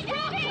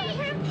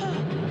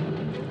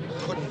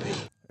 Couldn't be.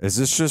 Is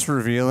this just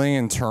revealing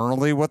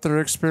internally what they're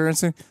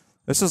experiencing?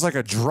 This is like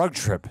a drug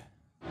trip.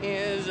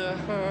 Here's a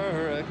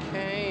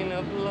hurricane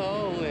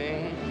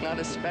a-blowing. Not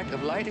a speck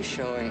of light is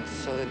showing,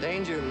 so the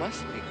danger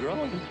must be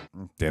growing.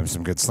 Damn,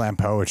 some good slam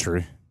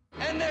poetry.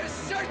 And they're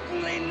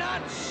certainly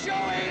not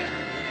showing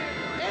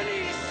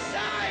any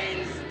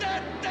signs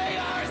that they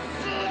are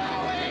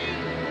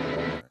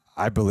slowing.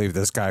 I believe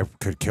this guy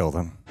could kill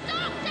them.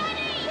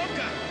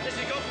 Wonka, does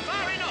he go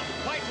far enough?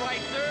 Quite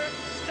right, sir.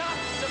 Stop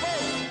the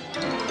boat.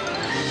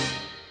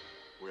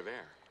 We're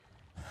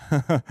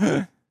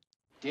there.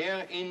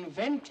 Dear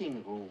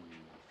inventing room.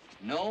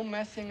 No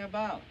messing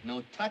about.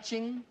 No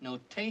touching, no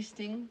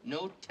tasting,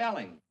 no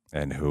telling.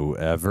 And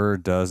whoever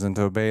doesn't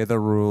obey the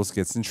rules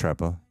gets in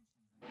trouble.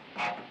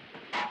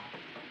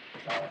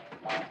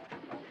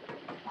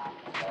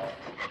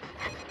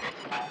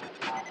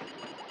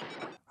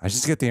 I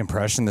just get the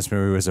impression this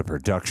movie was a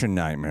production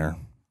nightmare.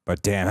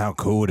 But damn, how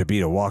cool would it be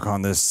to walk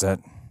on this set?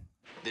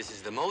 This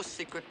is the most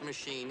secret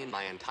machine in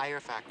my entire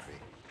factory.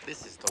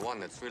 This is the one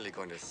that's really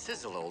going to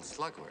sizzle old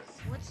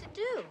Slugworth. What's it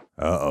do?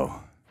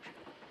 Uh-oh.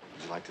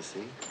 Would you like to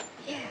see?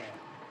 Yeah.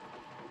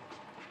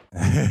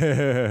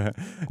 I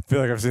feel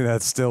like I've seen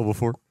that still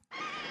before.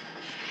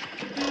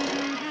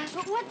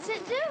 But what's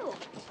it do?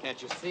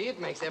 Can't you see?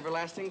 It makes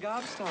Everlasting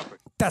Gobstopper.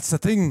 That's the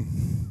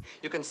thing.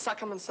 You can suck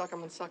them and suck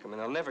them and suck them,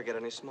 and they'll never get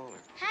any smaller.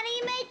 How do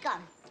you make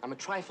them? I'm a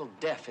trifle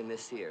deaf in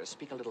this ear.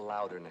 Speak a little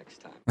louder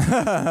next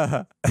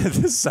time.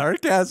 The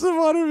sarcasm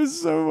on him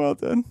is so well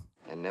done.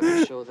 And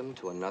never show them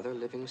to another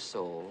living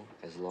soul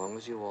as long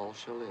as you all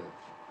shall live.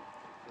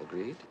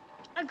 Agreed?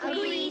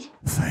 Agreed.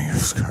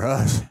 Fingers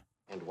crossed.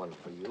 And one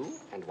for you,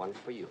 and one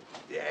for you.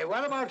 Yeah,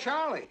 what about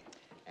Charlie?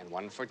 And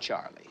one for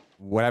Charlie.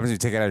 What happens when you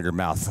take it out of your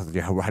mouth? How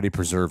do you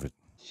preserve it?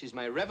 She's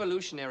my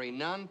revolutionary,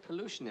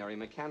 non-pollutionary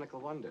mechanical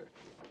wonder.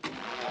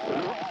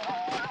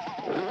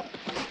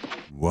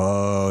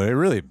 Whoa, they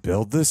really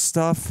build this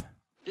stuff?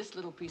 This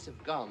little piece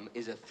of gum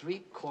is a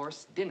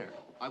 3-course dinner.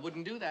 I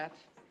wouldn't do that.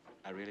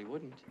 I really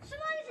wouldn't. So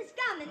long as it's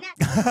gum and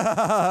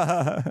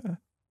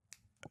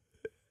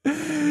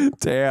that's...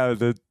 Damn,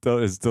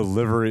 his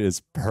delivery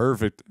is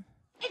perfect.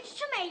 It's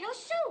tomato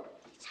soup.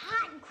 It's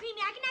hot and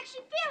creamy. I can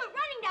actually feel it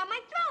running down my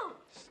throat.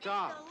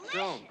 Stop.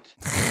 Don't.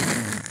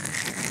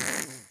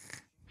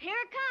 Here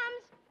it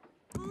comes.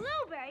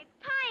 Blueberry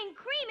pie and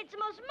cream. It's the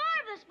most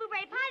marvelous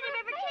blueberry pie I've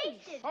ever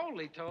tasted.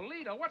 Holy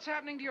Toledo, what's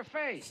happening to your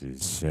face?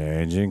 She's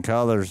changing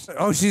colors.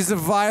 Oh, she's the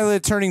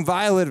violet, turning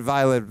violet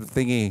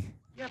thingy.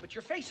 Yeah, but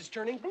your face is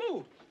turning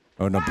blue.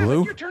 Oh, no, Violet,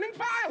 blue? You're turning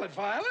violet,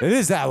 Violet. It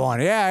is that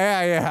one.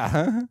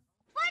 Yeah.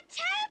 What's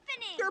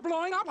happening? You're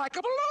blowing up like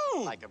a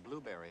balloon. Like a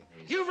blueberry.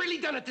 You've really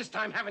done it this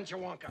time, haven't you,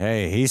 Wonka?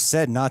 Hey, he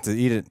said not to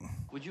eat it.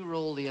 Would you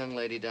roll the young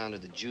lady down to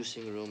the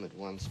juicing room at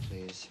once,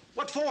 please?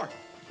 What for?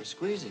 For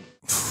squeezing.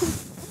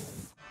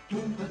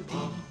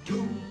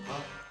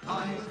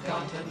 I've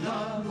got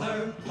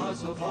another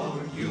puzzle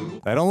for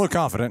you. They don't look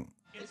confident.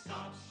 It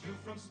stops you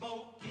from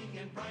smoking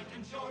and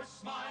brightens your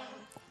smile,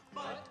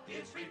 but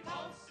it's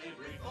repulsive,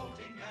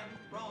 revolting,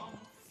 and wrong.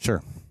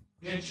 Sure.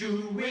 And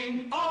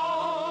chewing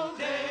all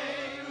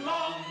day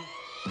long.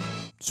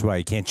 That's why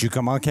you can't chew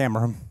come on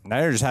camera. Now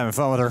you're just having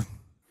fun with her.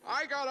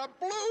 I got a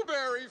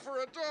blueberry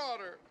for a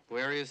daughter.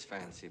 Where is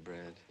fancy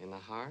bread? In the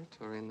heart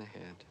or in the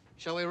head?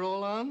 Shall we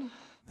roll on?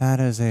 That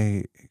is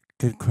a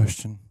good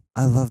question.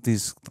 I love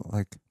these,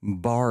 like,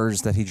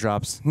 bars that he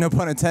drops. No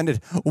pun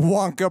intended.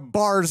 Wonka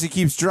bars he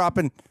keeps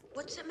dropping.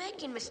 What's it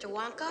making, Mr.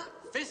 Wonka?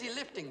 Fizzy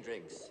lifting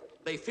drinks.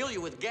 They fill you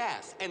with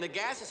gas, and the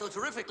gas is so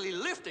terrifically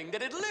lifting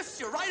that it lifts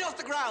you right off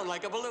the ground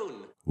like a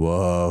balloon.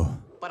 Whoa.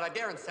 But I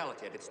daren't sell it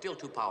yet. It's still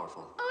too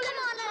powerful. Oh, come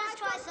on, let us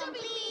try some,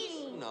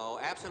 please. No,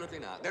 absolutely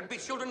not. There'd be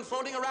children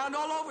floating around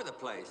all over the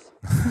place.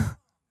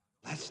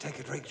 Let's take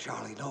a drink,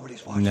 Charlie.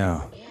 Nobody's watching.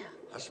 No. Yeah.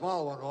 A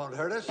small one won't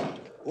hurt us.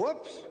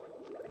 Whoops.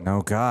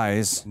 No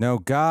guys. No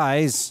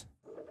guys.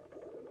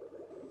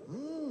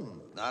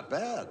 Not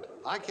bad.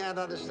 I can't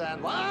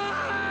understand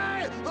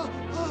why.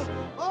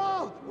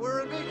 Oh,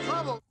 we're in big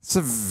trouble. It's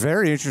a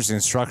very interesting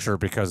structure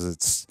because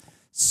it's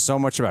so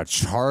much about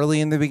Charlie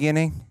in the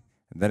beginning.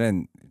 And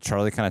then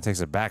Charlie kind of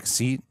takes a back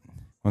seat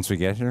once we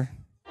get here.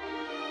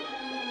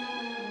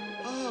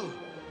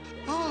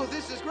 Oh,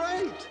 this is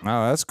great.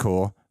 Oh, that's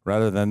cool.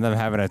 Rather than them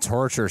having a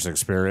torturous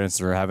experience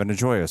or having a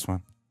joyous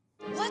one.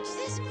 What's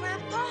this,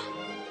 Grandpa?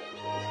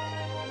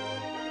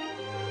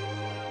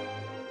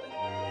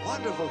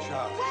 Wonderful,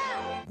 Charlie.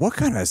 Wow. What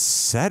kind of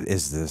set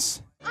is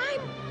this?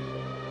 I'm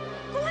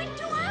going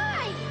to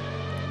die.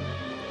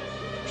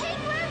 Hey,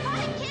 Grandpa,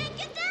 I can't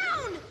get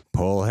down.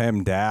 Pull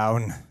him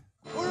down.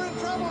 We're in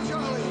trouble,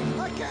 Charlie.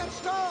 I can't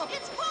stop.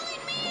 It's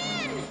pulling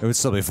me in. It would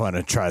still be fun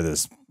to try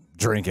this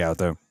drink out,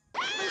 though.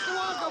 Mr.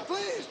 Wonka,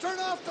 please turn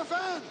off the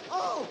fan.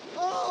 Oh.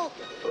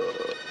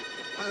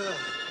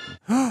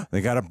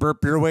 They gotta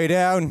burp your way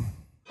down.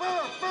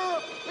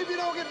 Burp. If you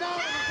don't get down,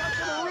 it'll touch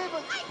the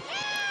ribbon.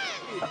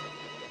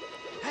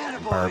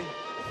 Attaboy.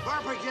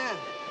 Burp again.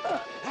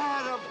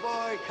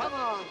 Attaboy. Come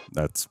on.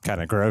 That's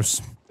kind of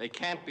gross. They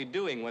can't be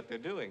doing what they're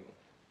doing,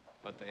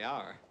 but they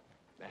are.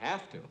 They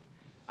have to.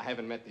 I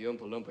haven't met the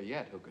Oompa Loompa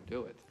yet who could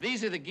do it.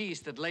 These are the geese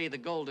that lay the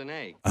golden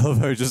egg. I love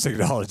how he just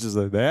acknowledges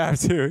that they have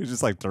to. He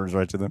just like turns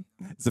right to them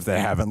as if they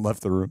haven't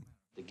left the room.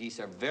 The geese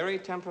are very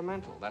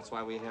temperamental. That's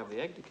why we have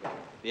the egg decator.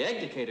 The egg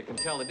decator can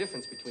tell the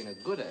difference between a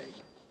good egg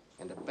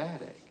and a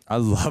bad egg. I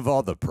love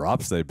all the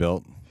props they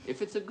built.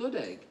 If it's a good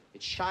egg,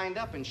 it's shined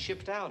up and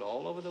shipped out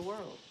all over the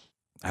world.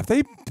 Have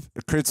they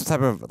created some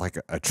type of like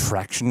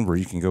attraction where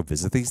you can go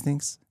visit these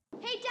things?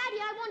 Hey, Daddy,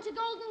 I want a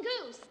golden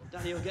goose.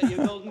 Daddy will get you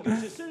a golden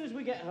goose as soon as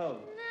we get home.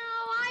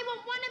 No, I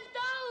want one of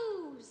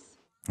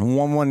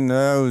those. One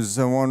knows.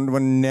 I want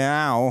one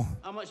now.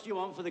 How much do you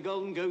want for the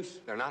golden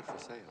goose? They're not for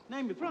sale.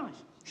 Name the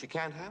price. She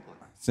can't have one.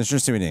 It's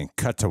interesting we didn't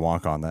cut to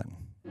Wonka on that.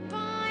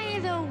 By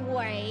the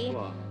way,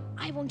 What?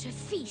 I want a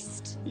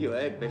feast. You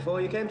ate before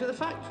you came to the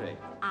factory.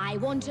 I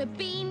want a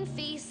bean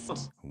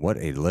feast. What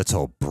a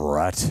little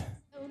brat.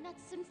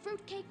 Donuts and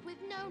fruitcake with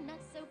no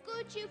nuts, so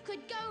good thought you could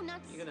go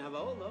nuts. You're gonna have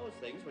all those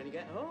things when you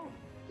get home.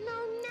 No,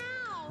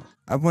 now.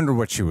 I wonder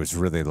what she was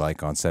really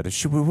like on set. Was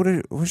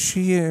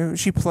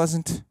she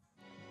pleasant?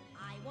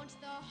 I want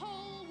the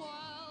whole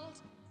world.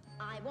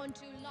 I want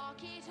to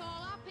lock it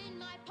all up in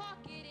my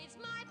pocket. It's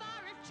my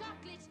bar of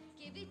chocolates.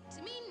 Give it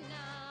to me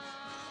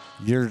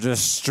now. You're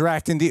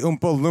distracting the Oompa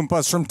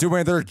Loompas from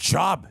doing their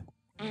job.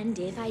 And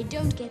if I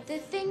don't get the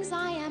things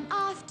I am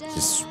after, This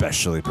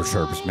especially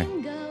perturbs me.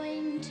 I'm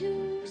going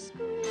to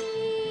scream.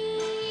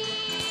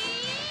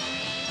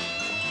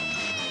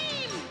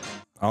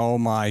 Oh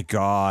my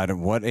god,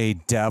 what a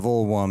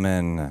devil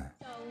woman.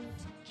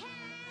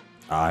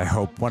 I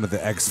hope one of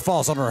the eggs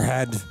falls on her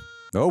head.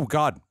 Oh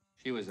god.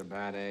 She was a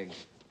bad egg.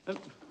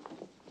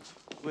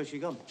 Where's she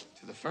gone?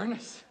 To the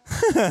furnace.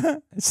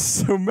 It's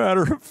so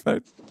matter of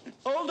fact.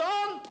 Hold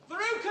on!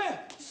 Veruca!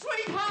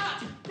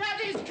 Sweetheart!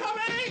 Daddy's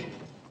coming!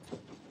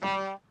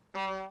 That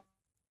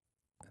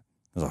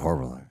was a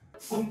horrible line.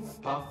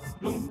 Oompa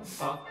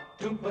Loompa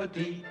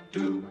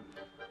Doompa-dee-doo.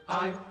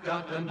 I've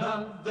got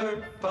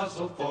another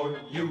puzzle for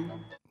you.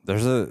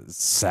 There's a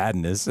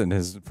sadness in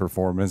his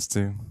performance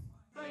too.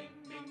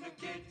 Blaming the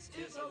kids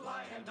is a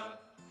lie and a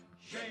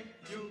shame.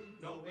 You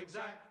know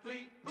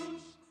exactly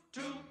who's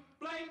to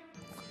blame.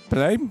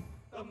 Blame?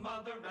 The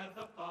mother and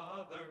the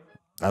father.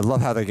 I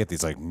love how they get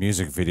these like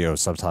music video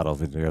subtitle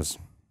videos.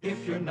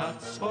 If you're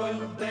not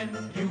spoiled,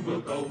 then you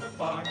will go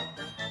far.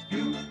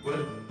 You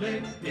will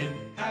live in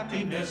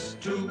happiness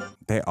too.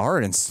 They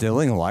are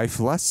instilling life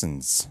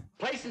lessons.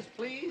 Places,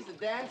 please. The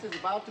dance is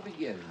about to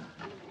begin.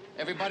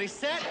 Everybody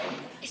set?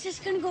 Is this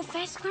gonna go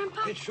fast,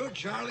 Grandpa? It should,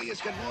 Charlie.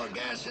 It's got more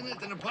gas in it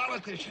than a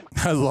politician.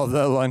 I love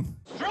that line.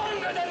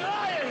 Stronger than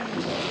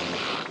lions!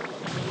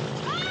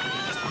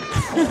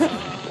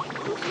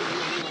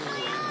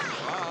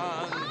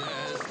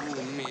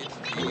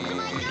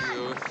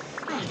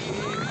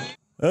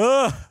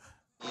 Ugh.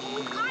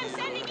 I'm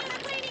sending you the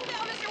cleaning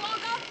bill, Mr.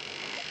 Wonka.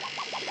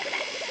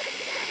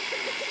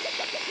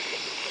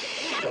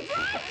 I'm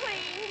dry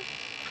clean.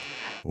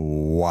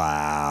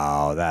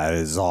 Wow, that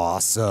is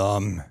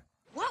awesome.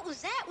 What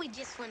was that we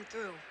just went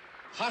through?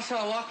 Hasha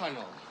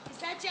Wakano. Is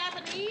that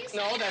Japanese?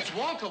 No, that's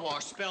Wonka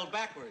Wash spelled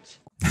backwards.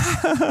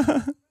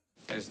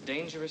 There's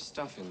dangerous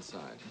stuff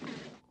inside.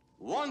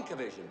 Wonka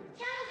Vision.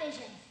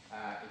 Television.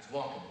 It's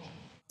Wonka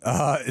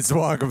Vision. It's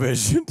Wonka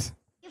Vision.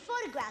 You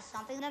photograph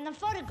something, then the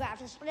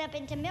photograph is split up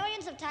into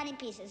millions of tiny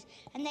pieces,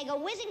 and they go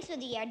whizzing through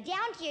the air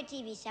down to your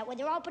TV set where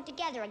they're all put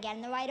together again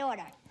in the right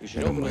order. You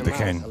should open your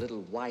mouth a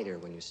little wider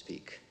when you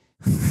speak.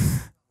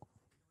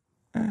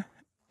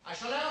 I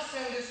shall now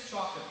send this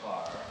chocolate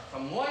bar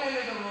from one end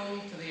of the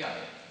room to the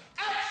other.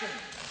 Action!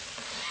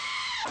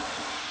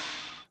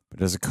 But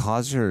does it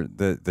cause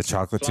the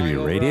chocolate to be Flying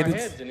over our radiated?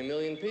 heads in a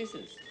million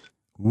pieces.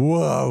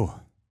 Whoa.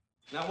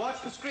 Now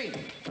watch the screen.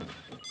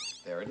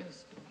 There it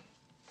is.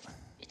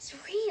 It's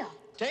real.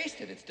 Taste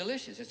it. It's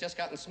delicious. It's just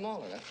gotten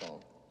smaller, that's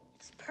all.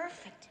 It's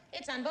perfect.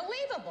 It's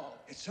unbelievable.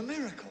 It's a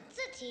miracle. It's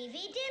a TV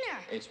dinner.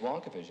 It's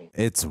Wonka Vision.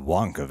 It's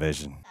Wonka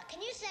Vision.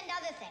 Can you send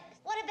other things?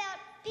 What about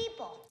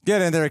people?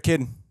 Get in there,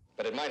 kid.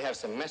 But it might have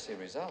some messy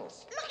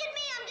results. Look at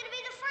me. I'm going to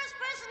be the first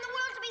person in the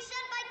world to be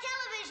sent by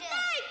television.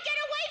 Hey, get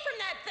away from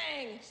that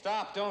thing.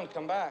 Stop, don't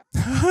come back.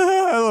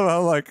 I love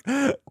how like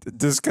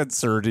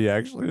disconcerted he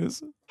actually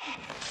is. Where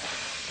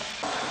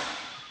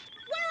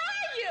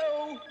are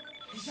you?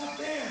 He's up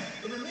there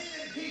in a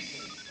million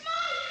pieces.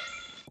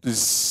 He's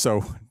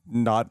so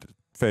not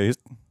phased.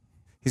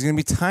 He's gonna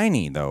be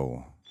tiny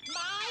though.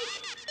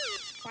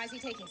 Why is he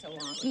taking so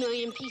long? A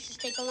million pieces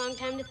take a long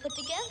time to put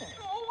together.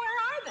 Oh, where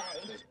are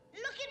they?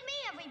 Look at me,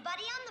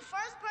 everybody. I'm the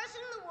first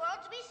person in the world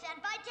to be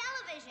sent by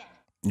television.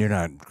 You're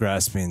not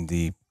grasping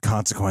the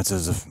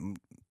consequences of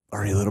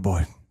are you little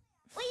boy?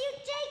 Where are you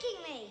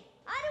taking me?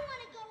 I don't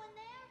want to go in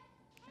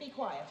there. Be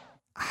quiet.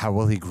 How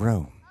will he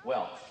grow?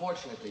 Well,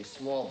 fortunately,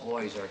 small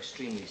boys are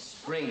extremely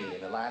springy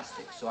and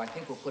elastic, so I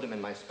think we'll put him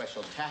in my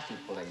special taffy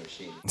pulling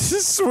machine.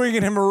 Just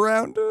swinging him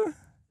around.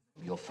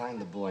 You'll find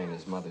the boy in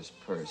his mother's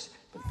purse,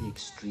 but be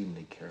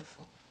extremely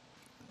careful.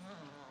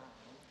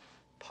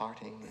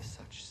 Parting is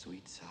such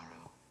sweet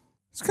sorrow.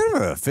 It's kind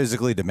of a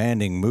physically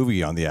demanding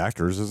movie on the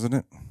actors, isn't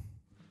it?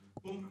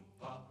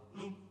 Oompa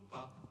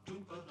Loompa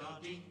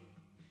Doompa-da-dee.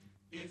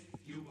 If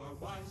you are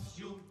wise,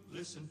 you'll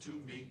listen to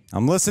me.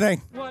 I'm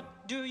listening.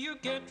 What do you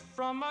get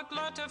from a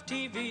glut of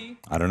TV?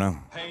 I don't know.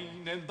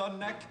 Pain in the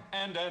neck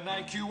and an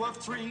IQ of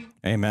 3.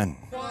 Amen.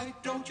 Why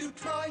don't you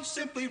try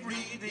simply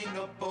reading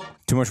a book?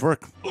 Too much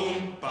work.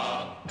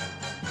 Oompa,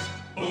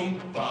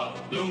 Oompa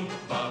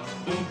Loompa,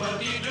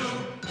 Oompa-dee-doo.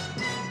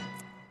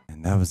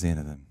 And that was the end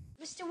of them.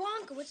 Mr.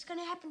 Wonka, what's going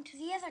to happen to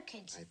the other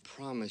kids? I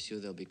promise you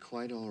they'll be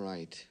quite all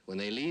right. When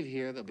they leave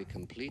here, they'll be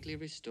completely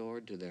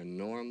restored to their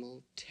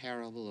normal,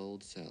 terrible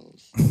old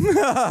selves.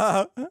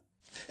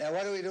 Now,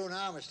 what do we do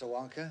now, Mr.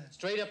 Wonka?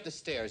 Straight up the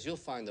stairs. You'll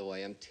find the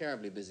way. I'm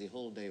terribly busy.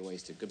 Whole day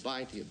wasted.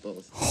 Goodbye to you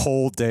both.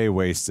 Whole day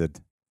wasted.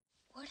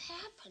 What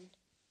happened?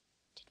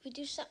 Did we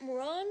do something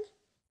wrong?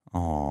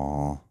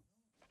 Aww.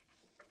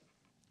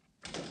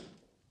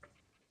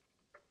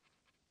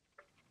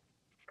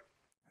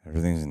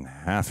 Everything's in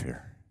half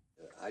here.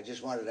 I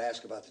just wanted to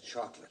ask about the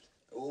chocolate.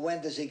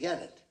 When does he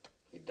get it?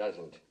 He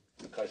doesn't,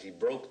 because he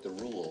broke the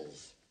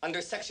rules.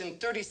 Under Section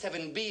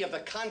 37B of the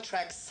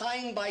contract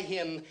signed by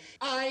him,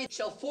 I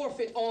shall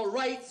forfeit all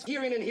rights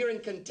herein and herein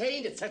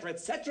contained, etc.,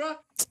 etc.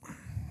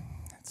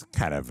 It's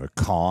kind of a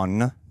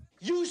con.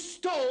 You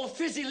stole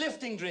fizzy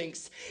lifting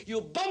drinks.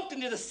 You bumped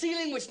into the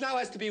ceiling, which now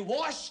has to be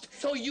washed,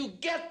 so you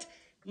get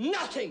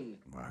nothing.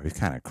 Wow, he's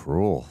kind of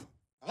cruel.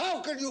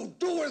 How can you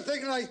do a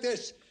thing like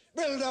this?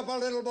 Build up a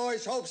little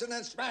boy's hopes and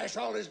then smash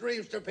all his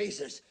dreams to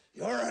pieces.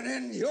 You're an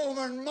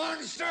inhuman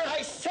monster!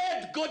 I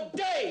said good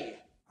day!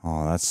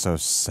 Oh, that's so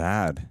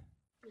sad.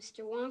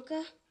 Mr.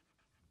 Wonka?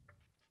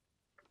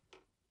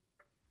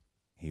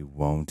 He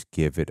won't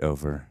give it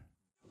over.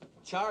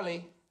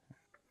 Charlie,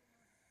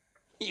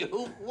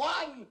 you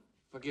won!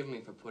 Forgive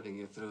me for putting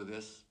you through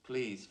this.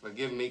 Please,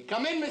 forgive me.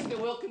 Come in, Mr.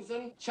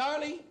 Wilkinson.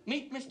 Charlie,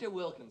 meet Mr.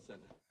 Wilkinson.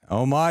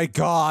 Oh my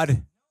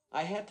God!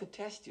 I had to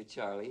test you,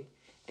 Charlie,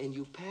 and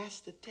you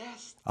passed the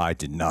test. I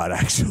did not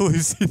actually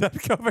see that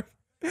coming.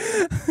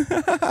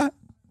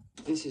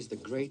 This is the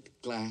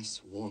great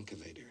glass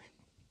Wonkavator.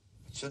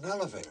 It's an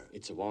elevator.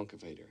 It's a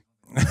Wonkavator.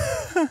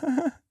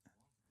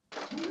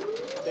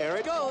 There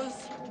it goes.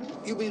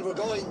 You mean we're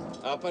going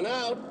up and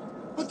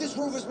out? But this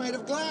roof is made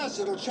of glass.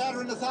 It'll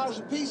shatter in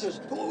 1,000 pieces.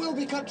 We'll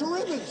be cut to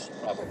ribbons.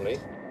 Probably.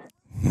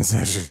 It's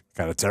actually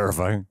kind of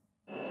terrifying.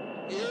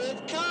 Here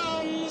it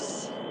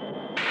comes.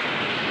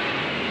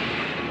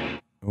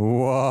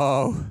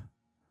 Whoa.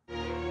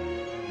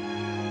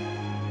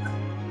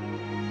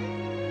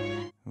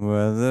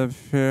 With a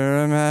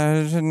pure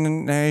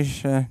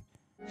imagination.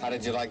 How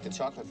did you like the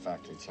chocolate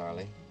factory,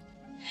 Charlie?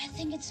 I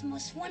think it's the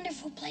most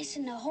wonderful place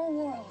in the whole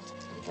world.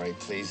 I'm very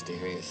pleased to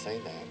hear you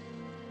say that,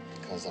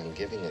 because I'm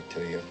giving it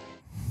to you.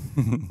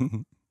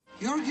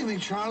 You're giving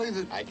Charlie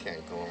the... I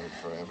can't go on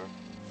forever,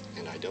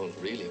 and I don't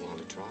really want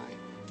to try.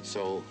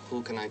 So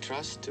who can I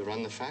trust to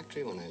run the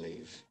factory when I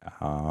leave?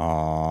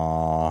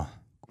 Aww.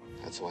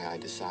 That's why I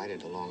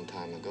decided a long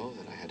time ago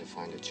that I had to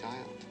find a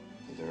child.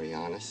 A very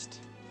honest,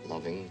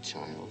 loving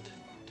child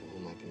to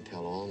whom I can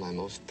tell all my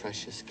most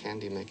precious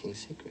candy-making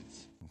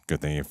secrets.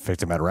 Good thing you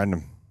picked him at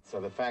random.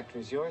 So the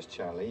factory's yours,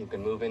 Charlie. You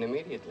can move in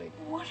immediately.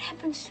 What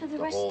happens to the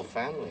The rest? whole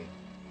family.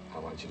 I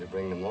want you to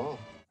bring them all.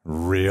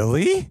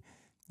 Really?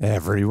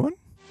 Everyone?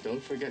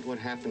 Don't forget what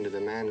happened to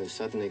the man who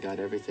suddenly got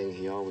everything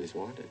he always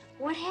wanted.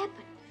 What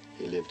happened?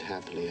 He lived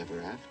happily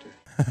ever after.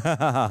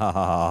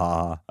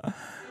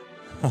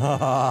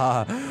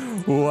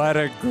 What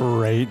a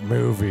great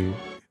movie.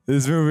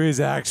 This movie is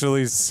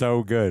actually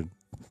so good.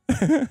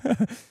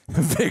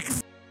 Big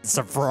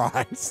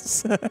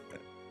surprise.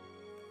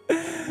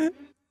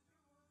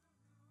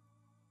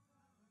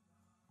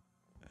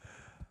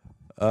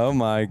 Oh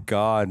my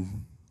God.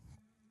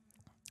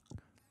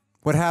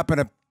 What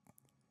happened to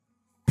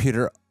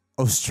Peter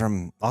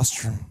Ostrom?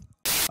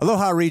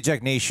 Aloha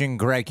Reject Nation,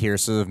 Greg here.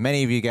 So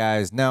many of you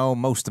guys know,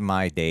 most of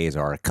my days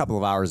are a couple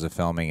of hours of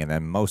filming, and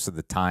then most of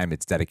the time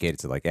it's dedicated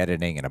to like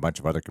editing and a bunch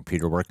of other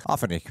computer work,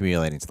 often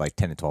accumulating to like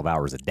 10 to 12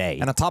 hours a day.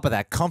 And on top of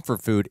that,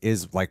 comfort food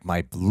is like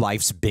my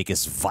life's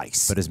biggest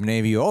vice. But as many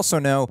of you also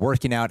know,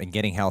 working out and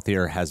getting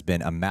healthier has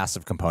been a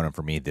massive component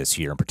for me this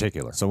year in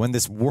particular. So in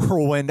this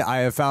whirlwind, I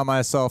have found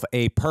myself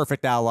a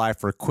perfect ally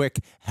for quick,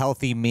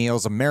 healthy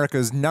meals,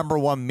 America's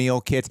 #1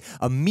 meal kit,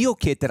 a meal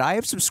kit that I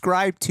have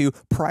subscribed to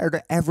prior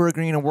to ever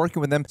agreeing to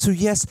working with them. So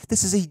yes,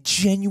 this is a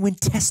genuine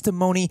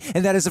testimony,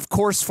 and that is of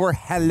course for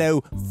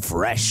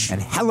HelloFresh. And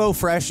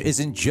HelloFresh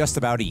isn't just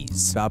about ease,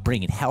 it's about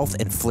bringing health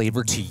and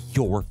flavor to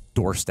your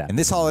doorstep. And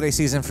this holiday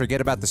season,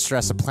 forget about the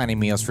stress of planning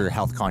meals for your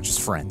health-conscious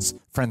friends.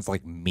 Friends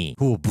like me,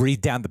 who will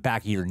breathe down the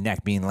back of your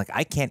neck being like,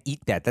 I can't eat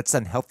that, that's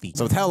unhealthy.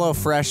 So with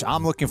HelloFresh,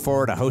 I'm looking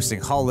forward to hosting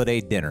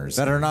holiday dinners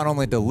that are not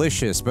only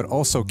delicious, but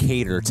also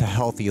cater to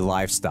healthy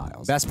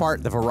lifestyles. Best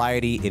part, the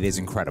variety, it is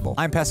incredible.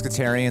 I'm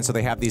pescatarian, so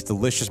they have these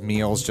delicious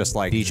meals just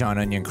like Dijon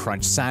onion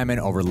crunch salmon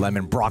over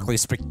lemon broccoli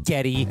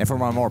spaghetti. And for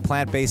my more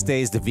plant-based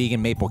days, the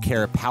vegan maple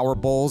carrot power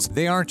bowls.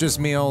 They aren't just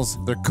meals,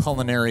 they're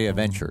culinary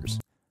adventures.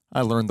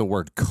 I learned the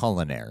word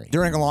culinary.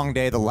 During a long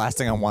day, the last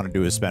thing I want to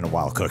do is spend a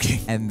while cooking.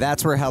 And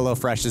that's where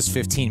HelloFresh's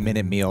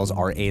 15-minute meals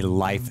are a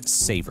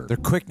lifesaver. They're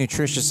quick,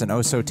 nutritious, and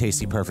oh so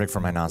tasty, perfect for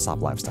my nonstop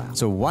lifestyle.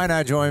 So why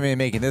not join me in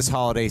making this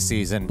holiday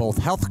season both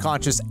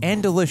health-conscious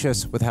and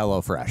delicious with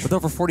HelloFresh? With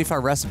over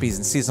 45 recipes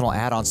and seasonal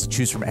add-ons to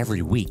choose from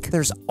every week,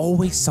 there's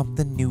always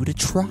something new to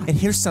try. And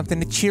here's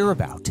something to cheer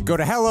about. Go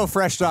to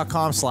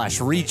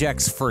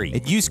HelloFresh.com/rejectsfree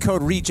and use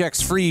code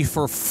rejectsfree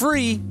for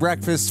free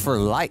breakfast for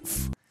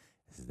life.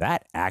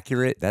 That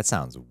accurate? That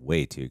sounds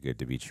way too good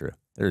to be true.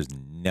 There's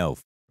no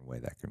way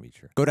that can be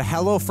true. Go to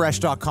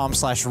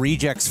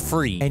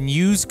HelloFresh.com/rejectsfree and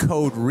use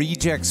code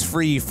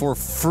rejectsfree for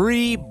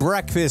free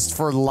breakfast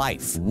for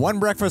life. One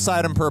breakfast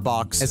item per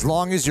box, as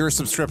long as your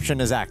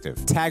subscription is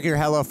active. Tag your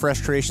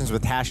HelloFresh creations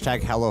with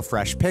hashtag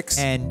HelloFreshPics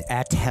and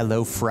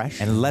 @HelloFresh.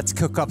 And let's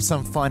cook up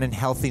some fun and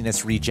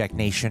healthiness, Reject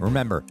Nation.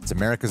 Remember, it's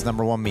America's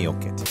 #1 meal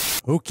kit.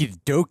 Okie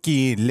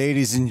dokie,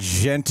 ladies and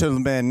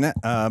gentlemen,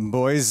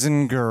 boys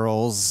and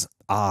girls.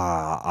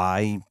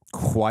 I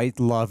quite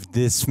loved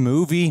this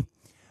movie.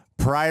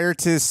 Prior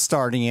to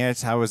starting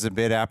it, I was a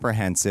bit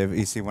apprehensive.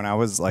 You see, when I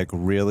was like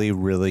really,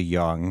 really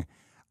young,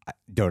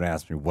 don't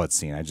ask me what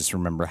scene. I just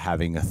remember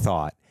having a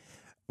thought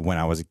when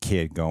I was a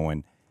kid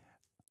going,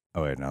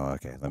 oh, wait, no,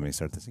 okay, let me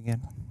start this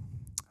again.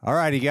 All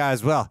righty,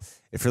 guys. Well,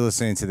 if you're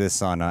listening to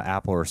this on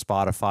Apple or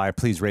Spotify,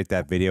 please rate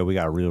that video. We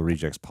got a Real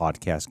Rejects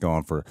podcast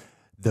going for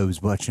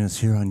those watching us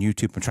here on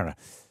YouTube. I'm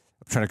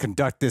trying to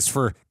conduct this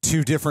for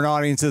two different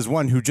audiences,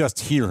 one who just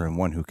hear and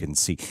one who can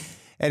see.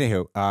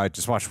 Anywho,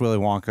 just watched Willy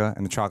Wonka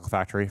and the Chocolate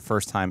Factory,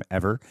 first time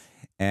ever.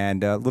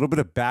 And a little bit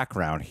of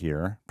background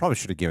here. Probably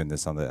should have given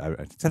this on the,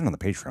 I said it on the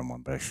Patreon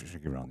one, but I should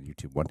have given it on the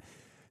YouTube one.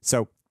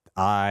 So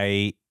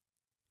I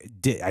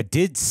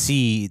did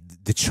see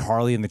the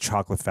Charlie and the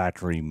Chocolate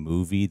Factory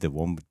movie, the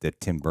one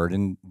that Tim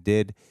Burton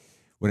did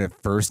when it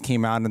first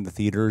came out in the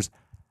theaters.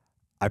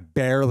 I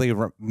barely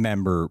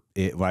remember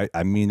it.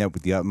 I mean that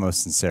with the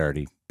utmost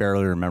sincerity.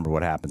 Barely remember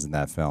what happens in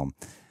that film.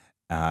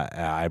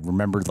 I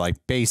remembered like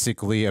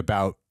basically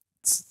about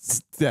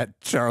that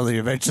Charlie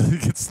eventually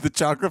gets to the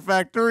chocolate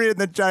factory and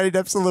then Johnny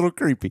Depp's a little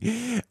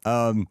creepy.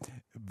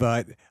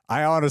 But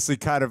I honestly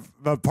kind of,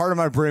 part of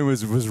my brain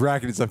was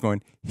racking itself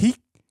going,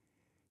 does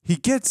he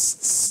get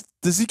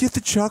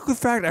the chocolate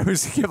factory? I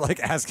was kept like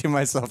asking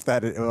myself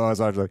that when I was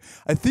watching. Like,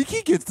 I think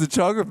he gets the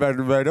chocolate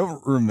factory, but I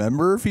don't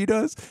remember if he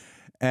does.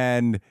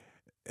 And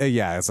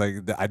yeah, it's like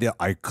I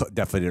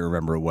definitely didn't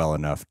remember it well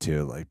enough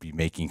to like be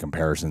making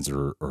comparisons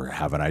or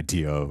have an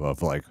idea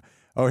of like,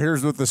 oh,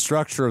 here's what the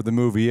structure of the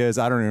movie is.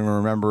 I don't even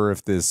remember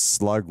if this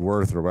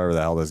Slugworth or whatever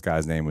the hell this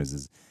guy's name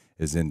is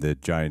in the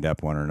Johnny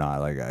Depp one or not.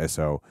 Like,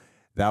 so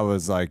that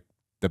was like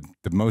the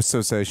most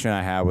association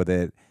I had with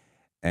it.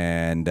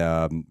 And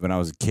when I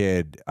was a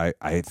kid,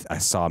 I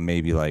saw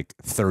maybe like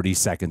 30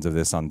 seconds of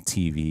this on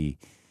TV,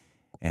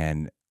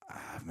 and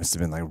I must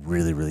have been like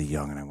really, really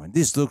young. And I went,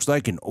 this looks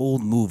like an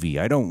old movie.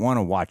 I don't want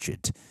to watch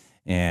it.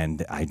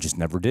 And I just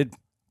never did.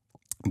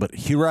 But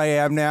here I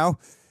am now,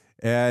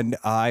 and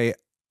I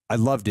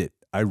loved it.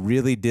 I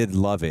really did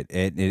love it.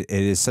 It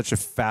is such a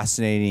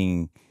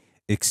fascinating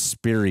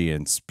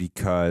experience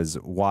because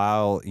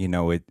while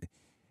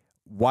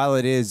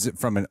it is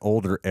from an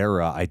older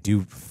era, I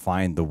do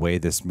find the way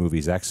this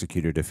movie's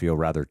executed to feel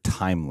rather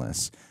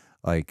timeless.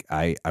 Like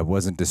I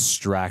wasn't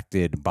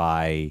distracted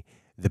by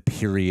the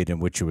period in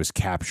which it was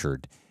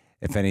captured.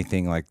 If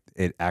anything, like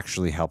it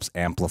actually helps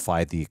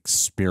amplify the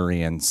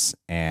experience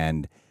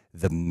and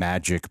the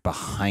magic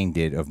behind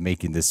it of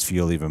making this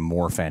feel even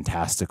more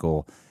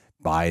fantastical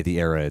by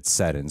the era it's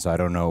set in. So I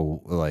don't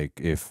know,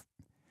 like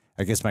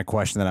I guess my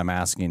question that I'm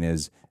asking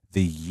is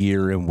the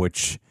year in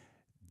which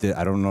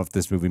I don't know if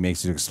this movie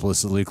makes it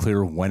explicitly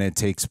clear when it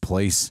takes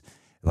place,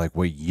 like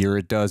what year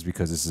it does,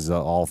 because this is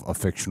all a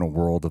fictional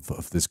world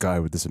of this guy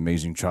with this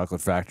amazing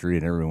chocolate factory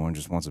and everyone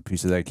just wants a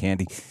piece of that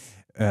candy.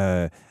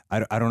 I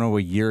don't know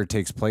what year it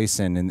takes place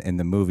in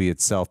the movie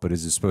itself, but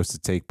is it supposed to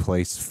take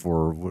place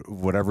for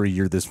whatever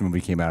year this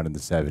movie came out in the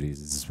 70s?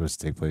 Is it supposed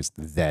to take place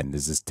then?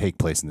 Does this take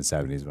place in the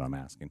 70s? What I'm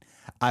asking.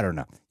 I don't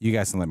know. You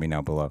guys can let me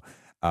know below.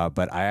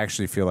 But I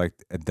actually feel like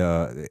it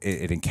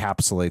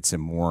encapsulates it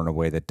more in a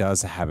way that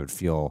does have it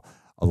feel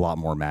a lot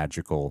more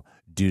magical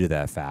due to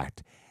that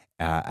fact.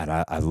 And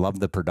I love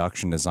the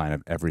production design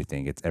of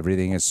everything.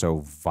 Everything is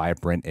so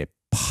vibrant. It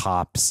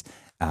pops.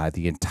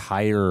 The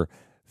entire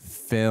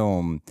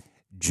film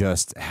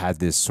just had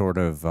this sort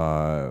of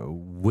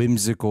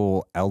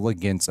whimsical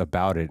elegance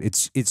about it.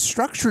 It's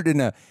structured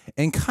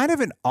in kind of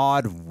an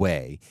odd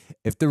way.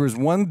 If there was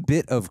one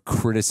bit of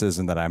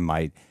criticism that I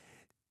might,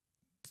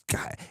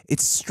 God,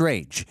 it's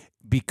strange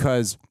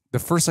because the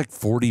first like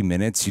 40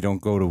 minutes you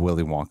don't go to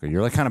Willy Wonka.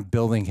 You're like kind of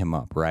building him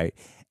up, right?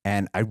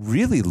 And I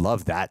really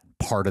love that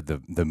part of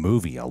the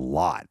movie a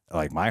lot.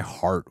 Like my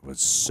heart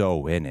was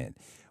so in it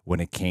when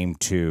it came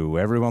to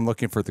everyone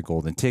looking for the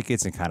golden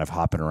tickets and kind of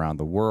hopping around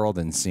the world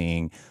and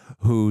seeing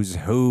who's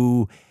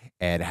who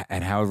and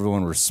how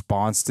everyone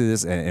responds to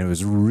this. And it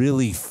was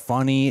really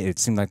funny. It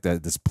seemed like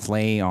this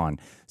play on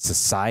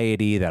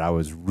society that I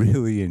was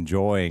really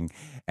enjoying.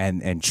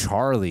 And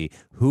Charlie,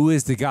 who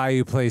is the guy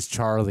who plays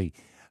Charlie?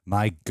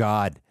 My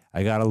God,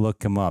 I got to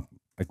look him up.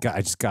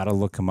 I just got to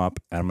look him up.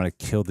 And I'm going to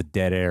kill the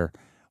dead air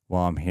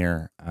while I'm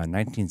here.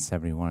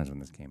 1971 is when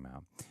this came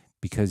out.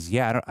 Because,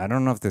 yeah, I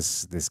don't know if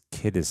this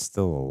kid is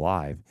still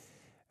alive.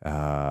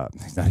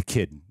 He's not a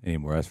kid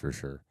anymore, that's for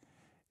sure.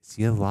 Is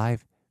he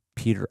alive?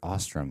 Peter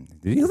Ostrom.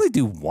 Did he only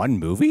do one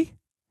movie?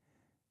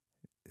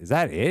 Is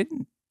that it?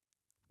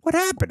 What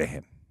happened to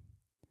him?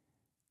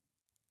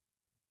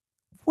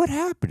 What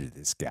happened to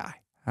this guy?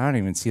 I don't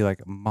even see,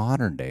 like,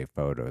 modern-day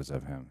photos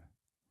of him.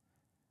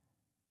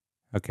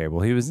 Okay,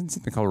 well, he was in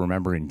something called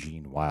Remembering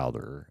Gene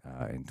Wilder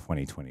in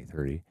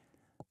 2023.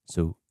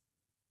 So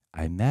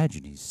I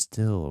imagine he's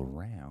still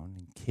around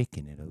and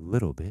kicking it a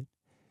little bit.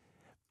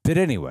 But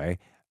anyway,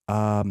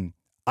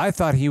 I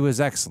thought he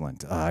was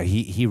excellent.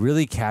 He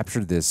really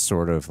captured this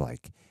sort of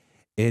like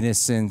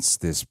innocence,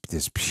 this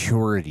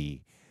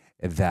purity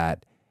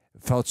that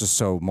felt just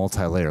so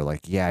multi-layered.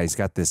 Like, yeah, he's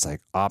got this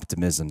like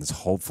optimism, this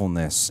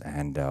hopefulness,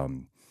 and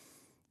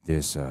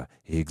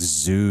he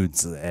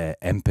exudes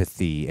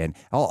empathy and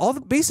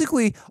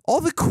basically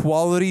all the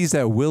qualities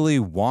that Willy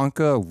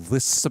Wonka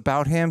lists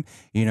about him,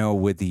 you know,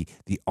 with the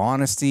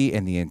honesty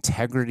and the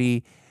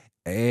integrity.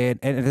 And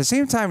at the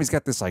same time, he's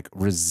got this like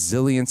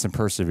resilience and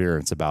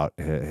perseverance about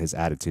his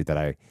attitude that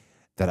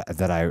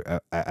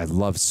I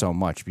love so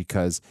much,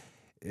 because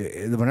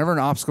whenever an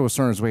obstacle was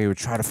thrown his way, he would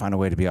try to find a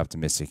way to be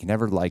optimistic. He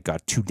never like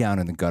got too down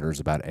in the gutters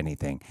about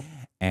anything.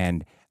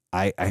 And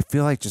I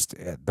feel like just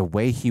the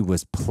way he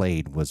was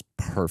played was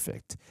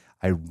perfect.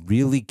 I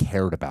really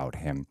cared about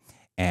him,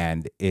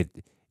 and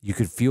you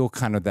could feel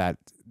kind of that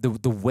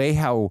the way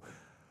how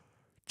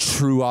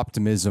true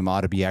optimism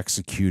ought to be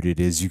executed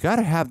is you got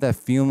to have that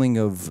feeling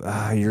of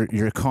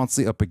you're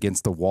constantly up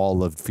against the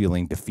wall of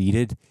feeling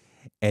defeated,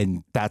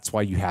 and that's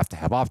why you have to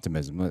have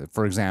optimism.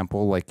 For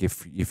example, like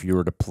if you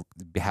were to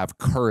have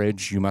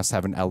courage, you must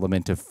have an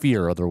element of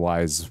fear.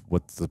 Otherwise,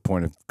 what's the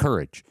point of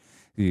courage?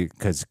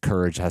 Because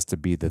courage has to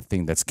be the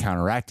thing that's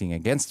counteracting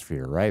against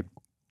fear, right?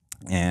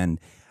 And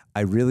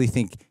I really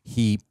think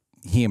he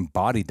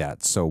embodied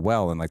that so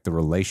well, and like the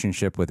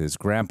relationship with his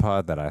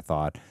grandpa that I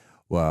thought,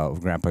 well,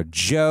 Grandpa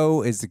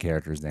Joe is the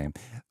character's name.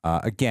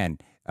 Again,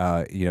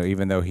 you know,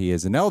 even though he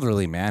is an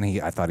elderly man,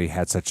 I thought he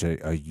had such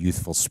a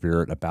youthful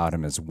spirit about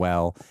him as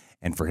well,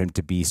 and for him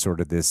to be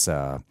sort of this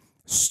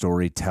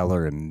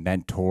storyteller and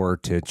mentor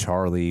to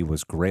Charlie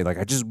was great. Like,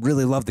 I just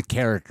really love the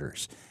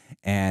characters.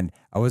 And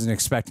I wasn't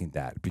expecting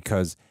that,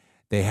 because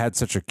they had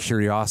such a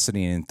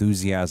curiosity and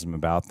enthusiasm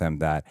about them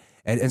that,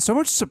 and so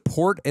much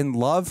support and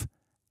love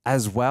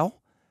as well.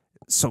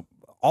 So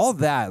all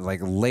that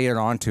like layered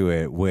onto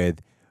it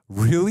with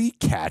really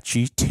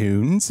catchy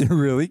tunes,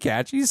 really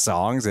catchy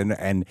songs,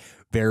 and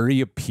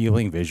very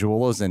appealing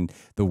visuals, and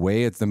the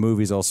way the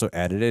movie's also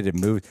edited. It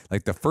moved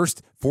like the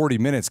first 40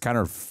 minutes kind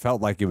of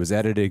felt like it was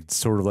edited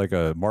sort of like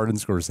a Martin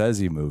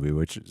Scorsese movie,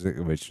 which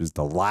is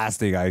the last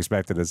thing I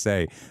expected to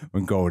say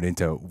when going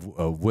into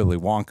a Willy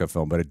Wonka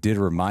film. But it did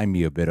remind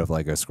me a bit of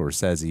like a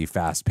Scorsese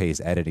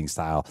fast-paced editing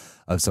style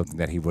of something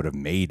that he would have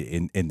made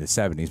in the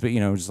 70s. But, you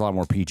know, just a lot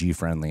more PG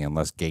friendly and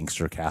less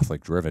gangster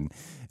Catholic driven.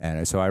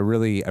 And so I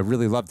really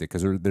loved it,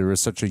 because there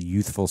was such a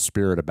youthful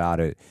spirit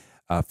about it.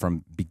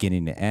 From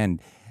beginning to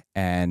end.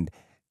 And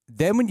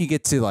then when you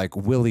get to like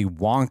Willy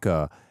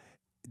Wonka,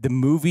 the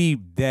movie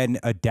then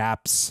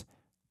adapts.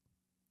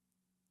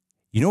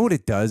 You know what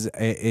it does?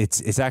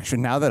 It's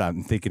actually, now that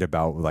I'm thinking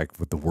about like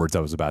what the words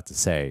I was about to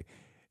say,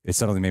 it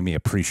suddenly made me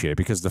appreciate it,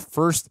 because the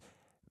first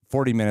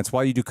 40 minutes,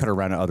 while you do cut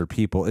around to other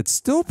people, it's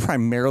still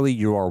primarily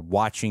you are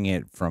watching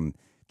it from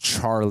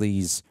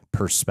Charlie's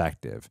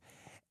perspective.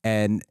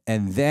 And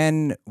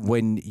then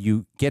when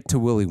you get to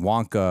Willy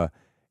Wonka,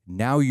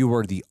 now you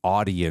are the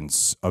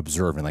audience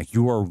observing. Like,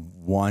 you are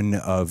one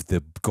of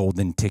the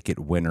golden ticket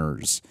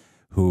winners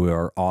who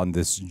are on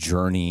this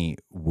journey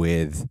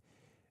with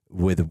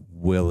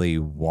Willy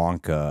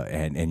Wonka,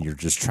 and you're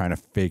just trying to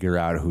figure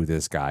out who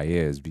this guy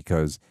is,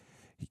 because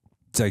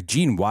it's like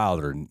Gene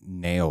Wilder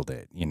nailed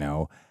it, you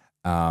know.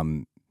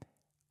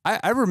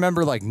 I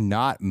remember like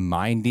not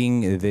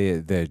minding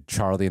the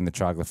Charlie and the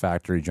Chocolate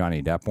Factory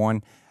Johnny Depp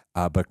one.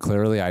 But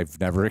clearly, I've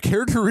never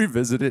cared to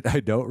revisit it.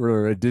 It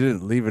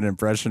didn't leave an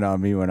impression on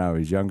me when I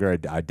was younger.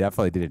 I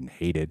definitely didn't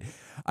hate it.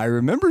 I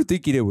remember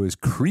thinking it was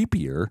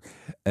creepier,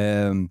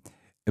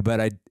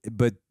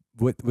 but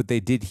what they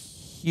did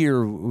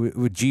here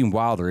with Gene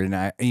Wilder,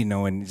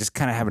 and just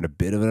kind of having a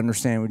bit of an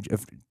understanding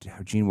of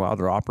how Gene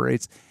Wilder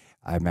operates,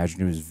 I imagine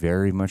he was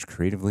very much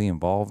creatively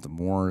involved,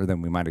 more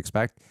than we might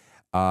expect.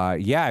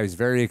 Yeah, he was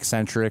very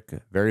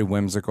eccentric, very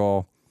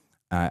whimsical.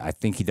 I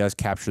think he does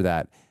capture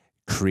that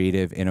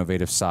creative,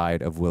 innovative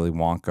side of Willy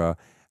Wonka,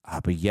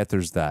 but yet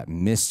there's that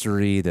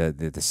mystery,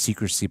 the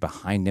secrecy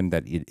behind him,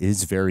 that it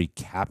is very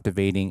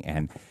captivating.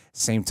 And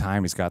same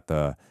time, he's got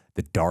the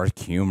dark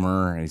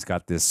humor, and he's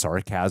got this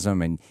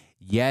sarcasm, and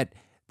yet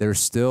there's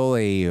still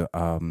a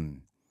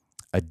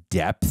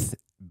depth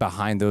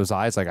behind those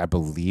eyes. Like, I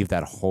believe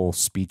that whole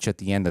speech at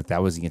the end,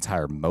 that was the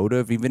entire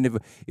motive, even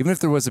if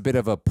there was a bit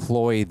of a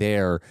ploy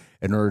there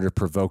in order to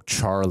provoke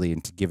Charlie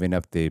into giving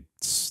up the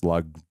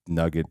slug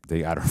nugget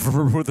thing. I don't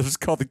remember what it's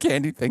called, the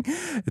candy thing,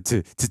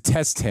 to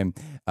test him.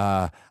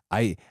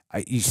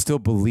 You still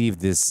believe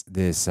this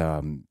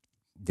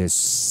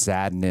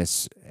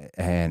sadness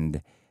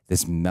and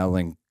this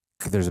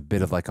there's a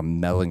bit of like a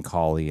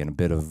melancholy and a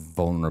bit of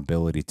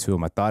vulnerability to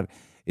him. I thought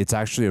it's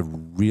actually a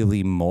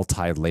really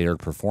multi-layered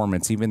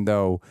performance, even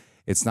though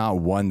it's not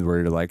one where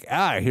you're like,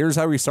 here's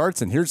how he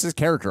starts and here's his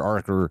character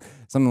arc or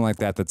something like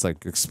that that's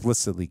like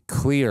explicitly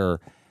clear.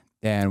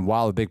 And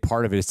while a big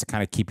part of it is to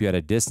kind of keep you at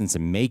a distance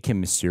and make him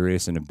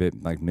mysterious and a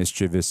bit like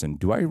mischievous, and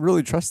do I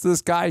really trust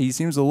this guy? He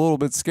seems a little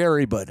bit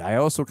scary, but I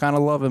also kind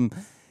of love him.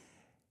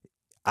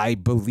 I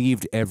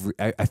believed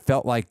I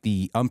felt like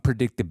the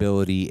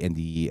unpredictability and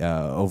the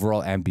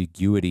overall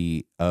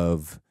ambiguity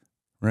of,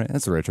 right,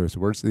 that's the right choice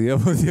of words. The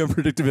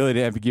unpredictability and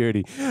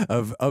ambiguity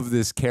of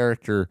this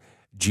character,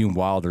 Gene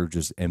Wilder,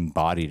 just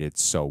embodied it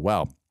so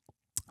well.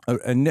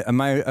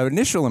 My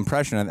initial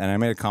impression, and I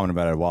made a comment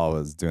about it while I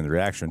was doing the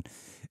reaction,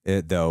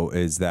 though,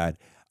 is that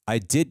I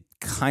did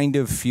kind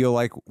of feel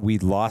like we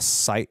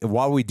lost sight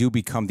while we do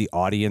become the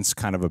audience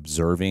kind of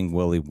observing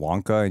Willy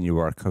Wonka, and you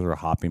are kind of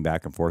hopping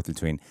back and forth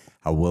between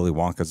how Willy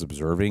Wonka's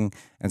observing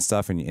and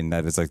stuff, and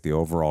that is like the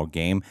overall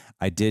game.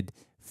 I did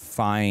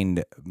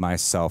find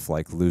myself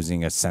like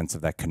losing a sense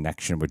of that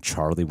connection with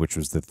Charlie, which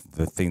was the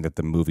thing that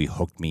the movie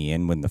hooked me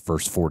in when the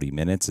first 40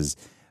 minutes is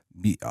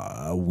we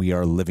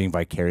are living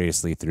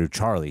vicariously through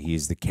Charlie.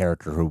 He's the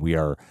character who we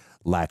are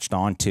latched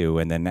onto,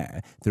 and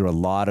then through a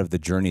lot of the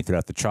journey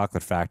throughout the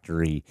Chocolate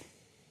Factory,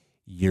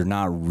 you're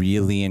not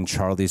really in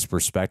Charlie's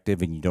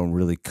perspective, and you don't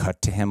really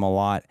cut to him a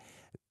lot.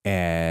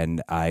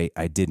 And I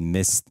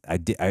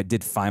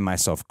did find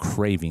myself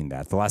craving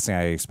that. The last thing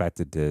I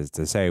expected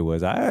to say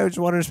was I just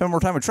wanted to spend more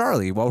time with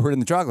Charlie while we're in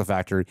the Chocolate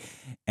Factory,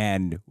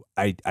 and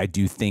I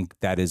do think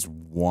that is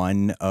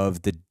one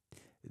of the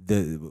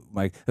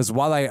like, because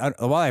while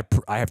I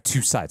have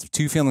two sides,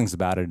 two feelings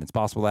about it, and it's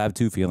possible to have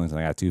two feelings, and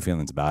I got two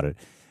feelings about it.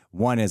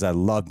 One is I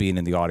love being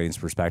in the audience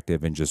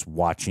perspective and just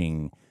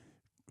watching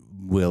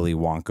Willy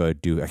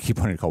Wonka do. I keep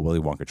wanting to call Willy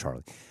Wonka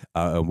Charlie.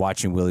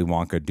 Watching Willy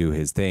Wonka do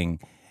his thing,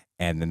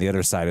 and then the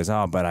other side is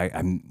but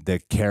I'm the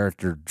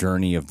character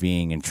journey of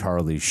being in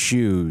Charlie's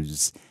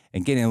shoes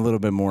and getting a little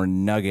bit more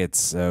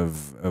nuggets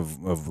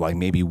of like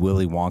maybe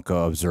Willy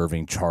Wonka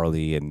observing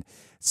Charlie and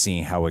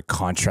seeing how it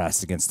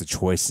contrasts against the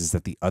choices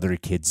that the other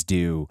kids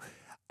do.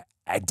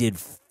 I did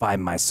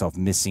find myself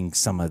missing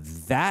some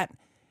of that.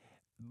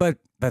 But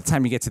by the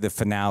time you get to the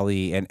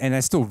finale, and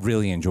I still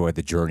really enjoyed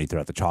the journey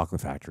throughout the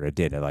Chocolate Factory. I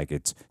did.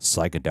 It's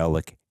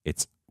psychedelic.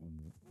 It's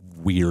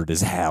weird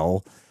as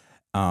hell.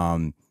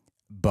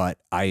 But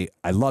I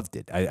loved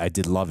it. I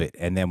did love it.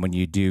 And then when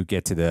you do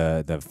get to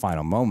the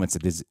final moments,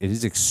 it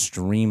is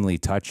extremely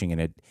touching,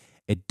 and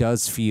it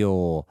does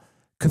feel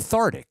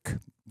cathartic,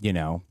 you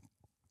know,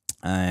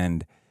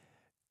 and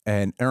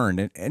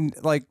earned. And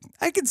like,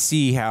 I could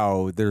see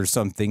how there's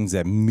some things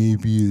that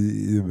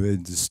maybe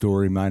the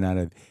story might not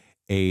have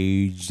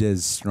aged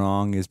as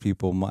strong as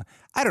people might.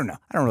 I don't know.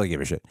 I don't really give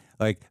a shit.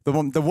 Like the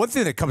one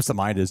thing that comes to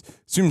mind is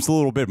seems a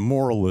little bit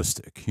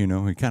moralistic. You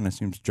know, it kind of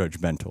seems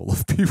judgmental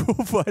of people,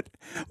 but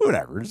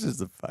whatever. It's just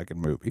a fucking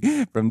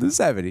movie from the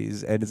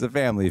 70s, and it's a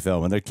family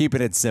film, and they're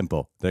keeping it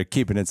simple. They're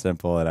keeping it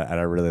simple, and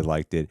I really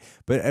liked it.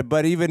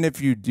 But even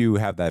if you do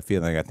have that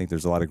feeling, I think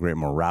there's a lot of great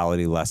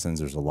morality lessons.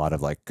 There's a lot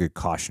of like good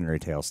cautionary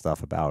tale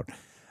stuff about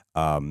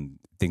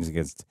things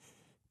against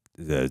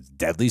the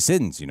deadly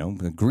sins, you know,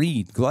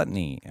 greed,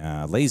 gluttony,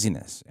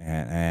 laziness,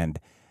 and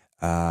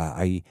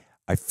I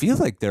feel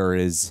like there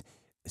is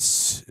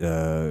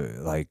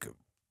like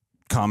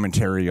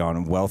commentary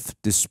on wealth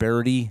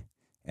disparity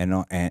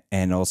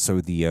and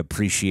also the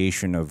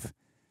appreciation of,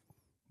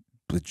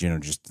 you know,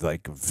 just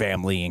like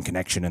family and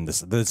connection and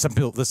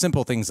the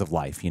simple things of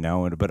life, you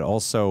know, but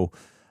also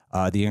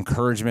the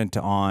encouragement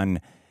on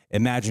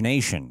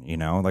imagination, you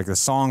know, like the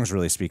songs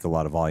really speak a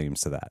lot of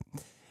volumes to that.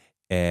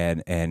 And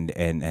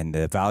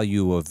the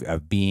value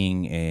of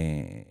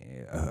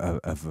being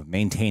of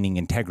maintaining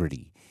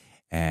integrity,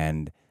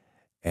 and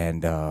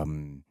I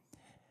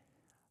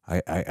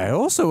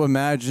also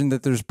imagine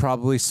that there's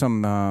probably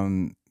some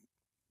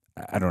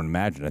I don't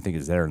imagine, I think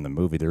it's there in the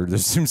movie. There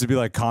seems to be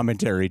like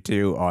commentary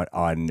too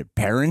on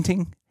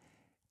parenting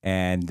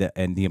and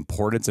the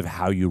importance of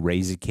how you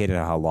raise a kid, and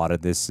how a lot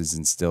of this is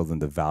instilled in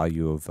the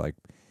value of like.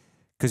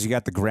 Because you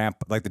got the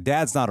grandpa, like the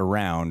dad's not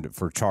around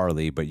for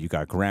Charlie, but you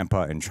got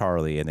grandpa and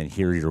Charlie, and then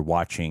here you're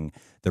watching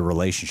the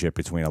relationship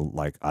between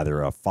like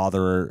either a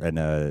father and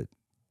a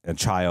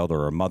child,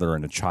 or a mother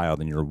and a child,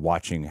 and you're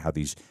watching how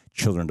these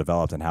children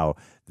develop and how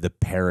the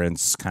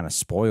parents kind of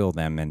spoil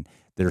them, and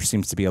there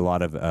seems to be a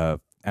lot of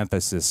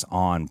emphasis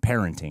on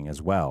parenting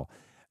as well,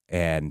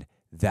 and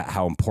that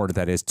how important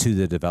that is to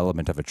the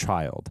development of a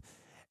child.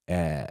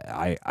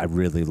 I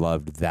really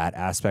loved that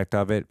aspect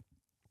of it,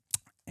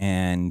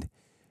 and.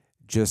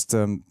 Just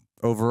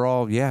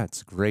overall, yeah,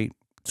 it's a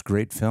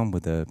great film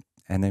with the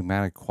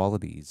enigmatic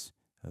qualities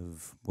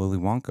of Willy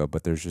Wonka,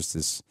 but there's just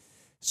this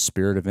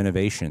spirit of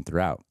innovation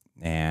throughout.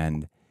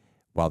 And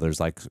while there's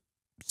like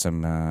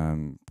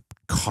some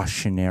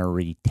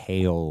cautionary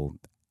tale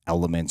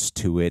elements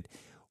to it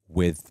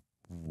with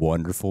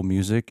wonderful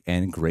music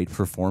and great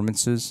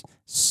performances,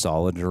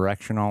 solid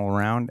direction all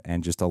around,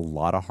 and just a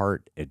lot of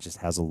heart. It just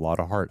has a lot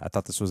of heart. I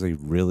thought this was a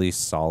really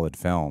solid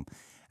film.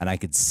 And I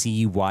could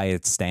see why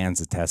it stands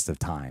the test of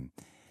time.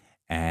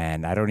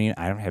 And I don't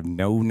have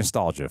no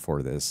nostalgia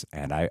for this.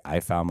 And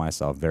I found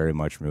myself very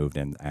much moved,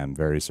 and I'm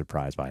very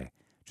surprised by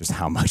just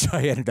how much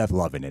I ended up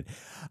loving it.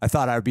 I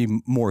thought I'd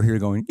be more here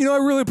going, you know, I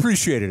really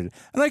appreciated it.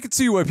 And I could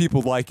see why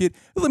people like it.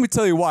 But let me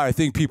tell you why I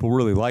think people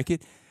really like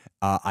it.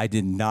 I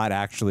did not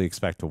actually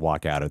expect to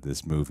walk out of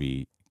this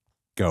movie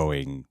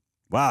going,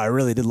 wow, I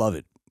really did love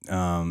it.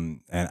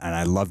 And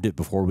I loved it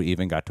before we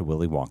even got to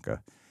Willy Wonka.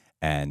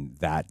 And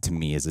that, to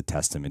me, is a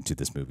testament to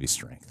this movie's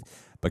strength.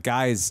 But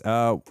guys,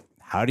 how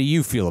do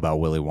you feel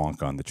about Willy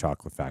Wonka and the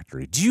Chocolate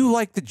Factory? Do you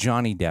like the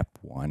Johnny Depp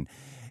one?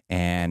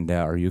 And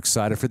are you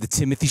excited for the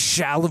Timothée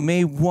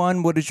Chalamet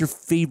one? What is your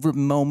favorite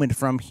moment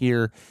from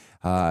here?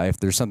 If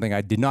there's something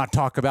I did not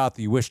talk about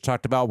that you wish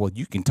talked about, well,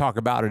 you can talk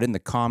about it in the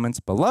comments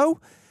below.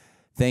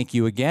 Thank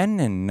you again,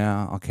 and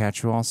I'll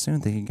catch you all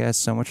soon. Thank you guys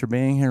so much for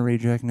being here,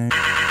 Reject Nation.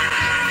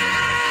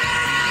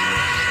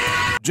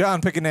 John,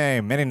 pick a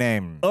name, any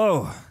name.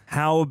 Oh,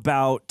 how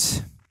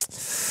about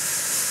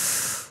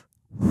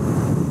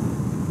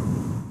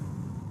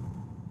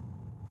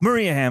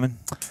Maria Hammond?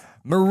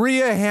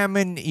 Maria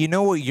Hammond, you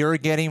know what you're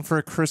getting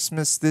for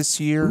Christmas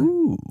this year?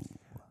 Ooh.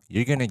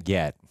 You're going to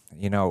get,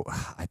 you know,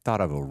 I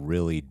thought of a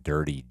really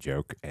dirty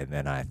joke, and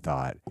then I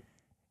thought,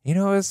 you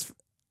know, as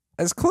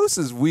close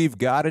as we've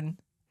gotten,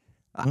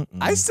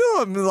 I still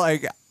am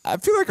like, I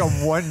feel like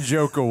I'm one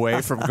joke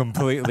away from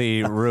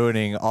completely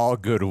ruining all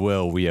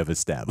goodwill we have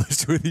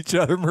established with each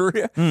other,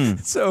 Maria.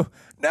 So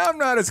now I'm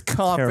not as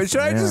confident.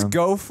 Should I just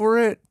go for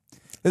it?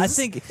 I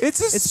think it's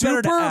a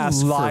super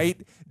light,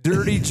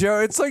 dirty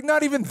joke. It's like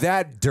not even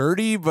that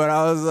dirty, but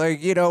I was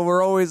like, you know,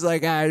 we're always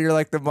like, you're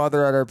like the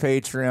mother on our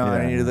Patreon,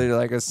 and you're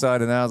like a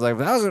son. And I was like,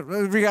 it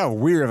would be kind of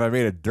weird if I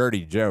made a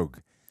dirty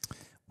joke.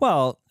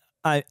 Well,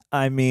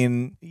 I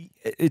mean,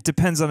 it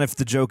depends on if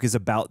the joke is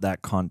about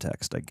that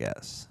context, I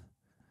guess.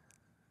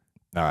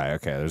 All right,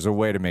 okay. There's a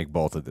way to make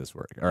both of this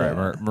work. All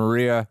right,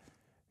 Maria,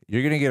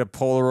 you're going to get a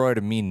Polaroid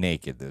of me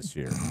naked this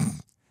year.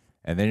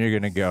 And then you're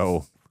going to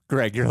go,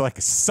 Greg, you're like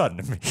a son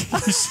to me.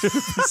 You should be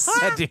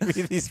sending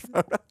me these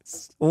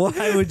photos.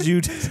 Why would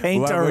you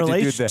taint our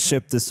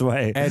relationship this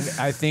way? And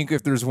I think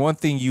if there's one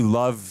thing you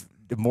love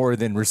more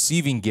than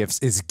receiving gifts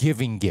is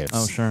giving gifts.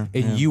 Oh, sure.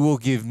 And you will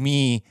give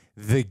me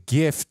the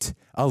gift,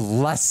 a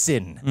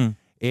lesson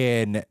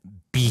in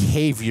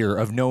behavior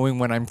of knowing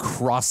when I'm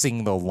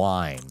crossing the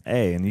line.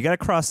 Hey, and you got to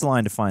cross the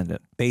line to find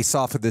it. Based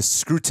off of the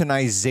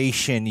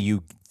scrutinization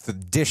you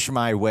dish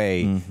my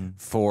way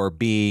for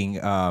being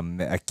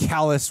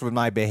callous with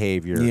my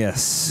behavior.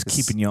 Yes,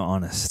 keeping you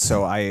honest.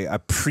 So I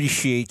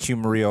appreciate you,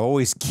 Maria,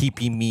 always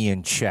keeping me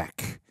in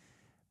check.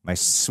 My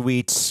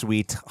sweet,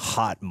 sweet,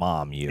 hot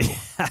mom, you.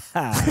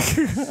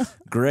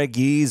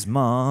 Greggy's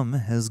mom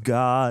has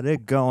got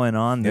it going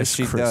on this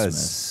she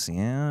Christmas. Does.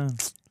 Yeah.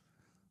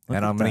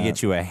 And I'm going to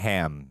get you a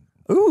ham.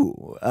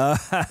 Ooh.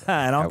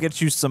 And I'll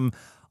get you some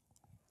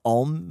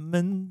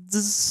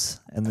almonds,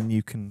 and then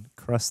you can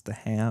crust the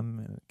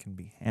ham, and it can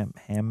be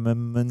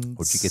Hammonds.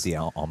 Where'd you get the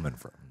almond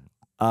from?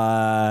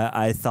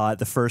 I thought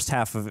the first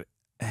half of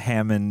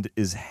Hammond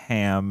is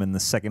ham, and the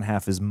second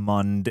half is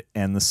mund,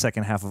 and the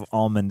second half of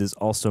almond is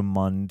also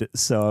mund.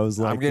 So I was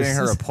like, I'm getting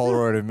her a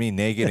Polaroid of me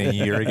naked, and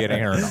you're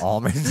getting her an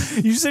almond.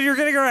 You said you're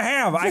getting her a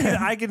ham.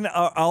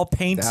 I'll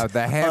paint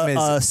the ham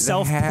a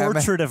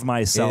self-portrait of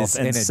myself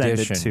and send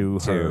it to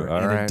her.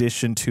 In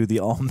addition to the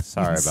almonds.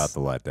 Sorry about the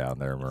letdown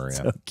there,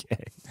 Maria. It's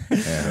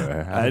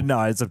okay.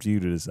 No, it's up to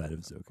you to decide if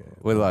it's okay.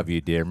 We love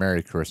you, dear.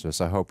 Merry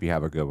Christmas. I hope you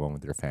have a good one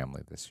with your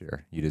family this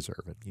year. You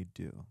deserve it. You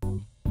do.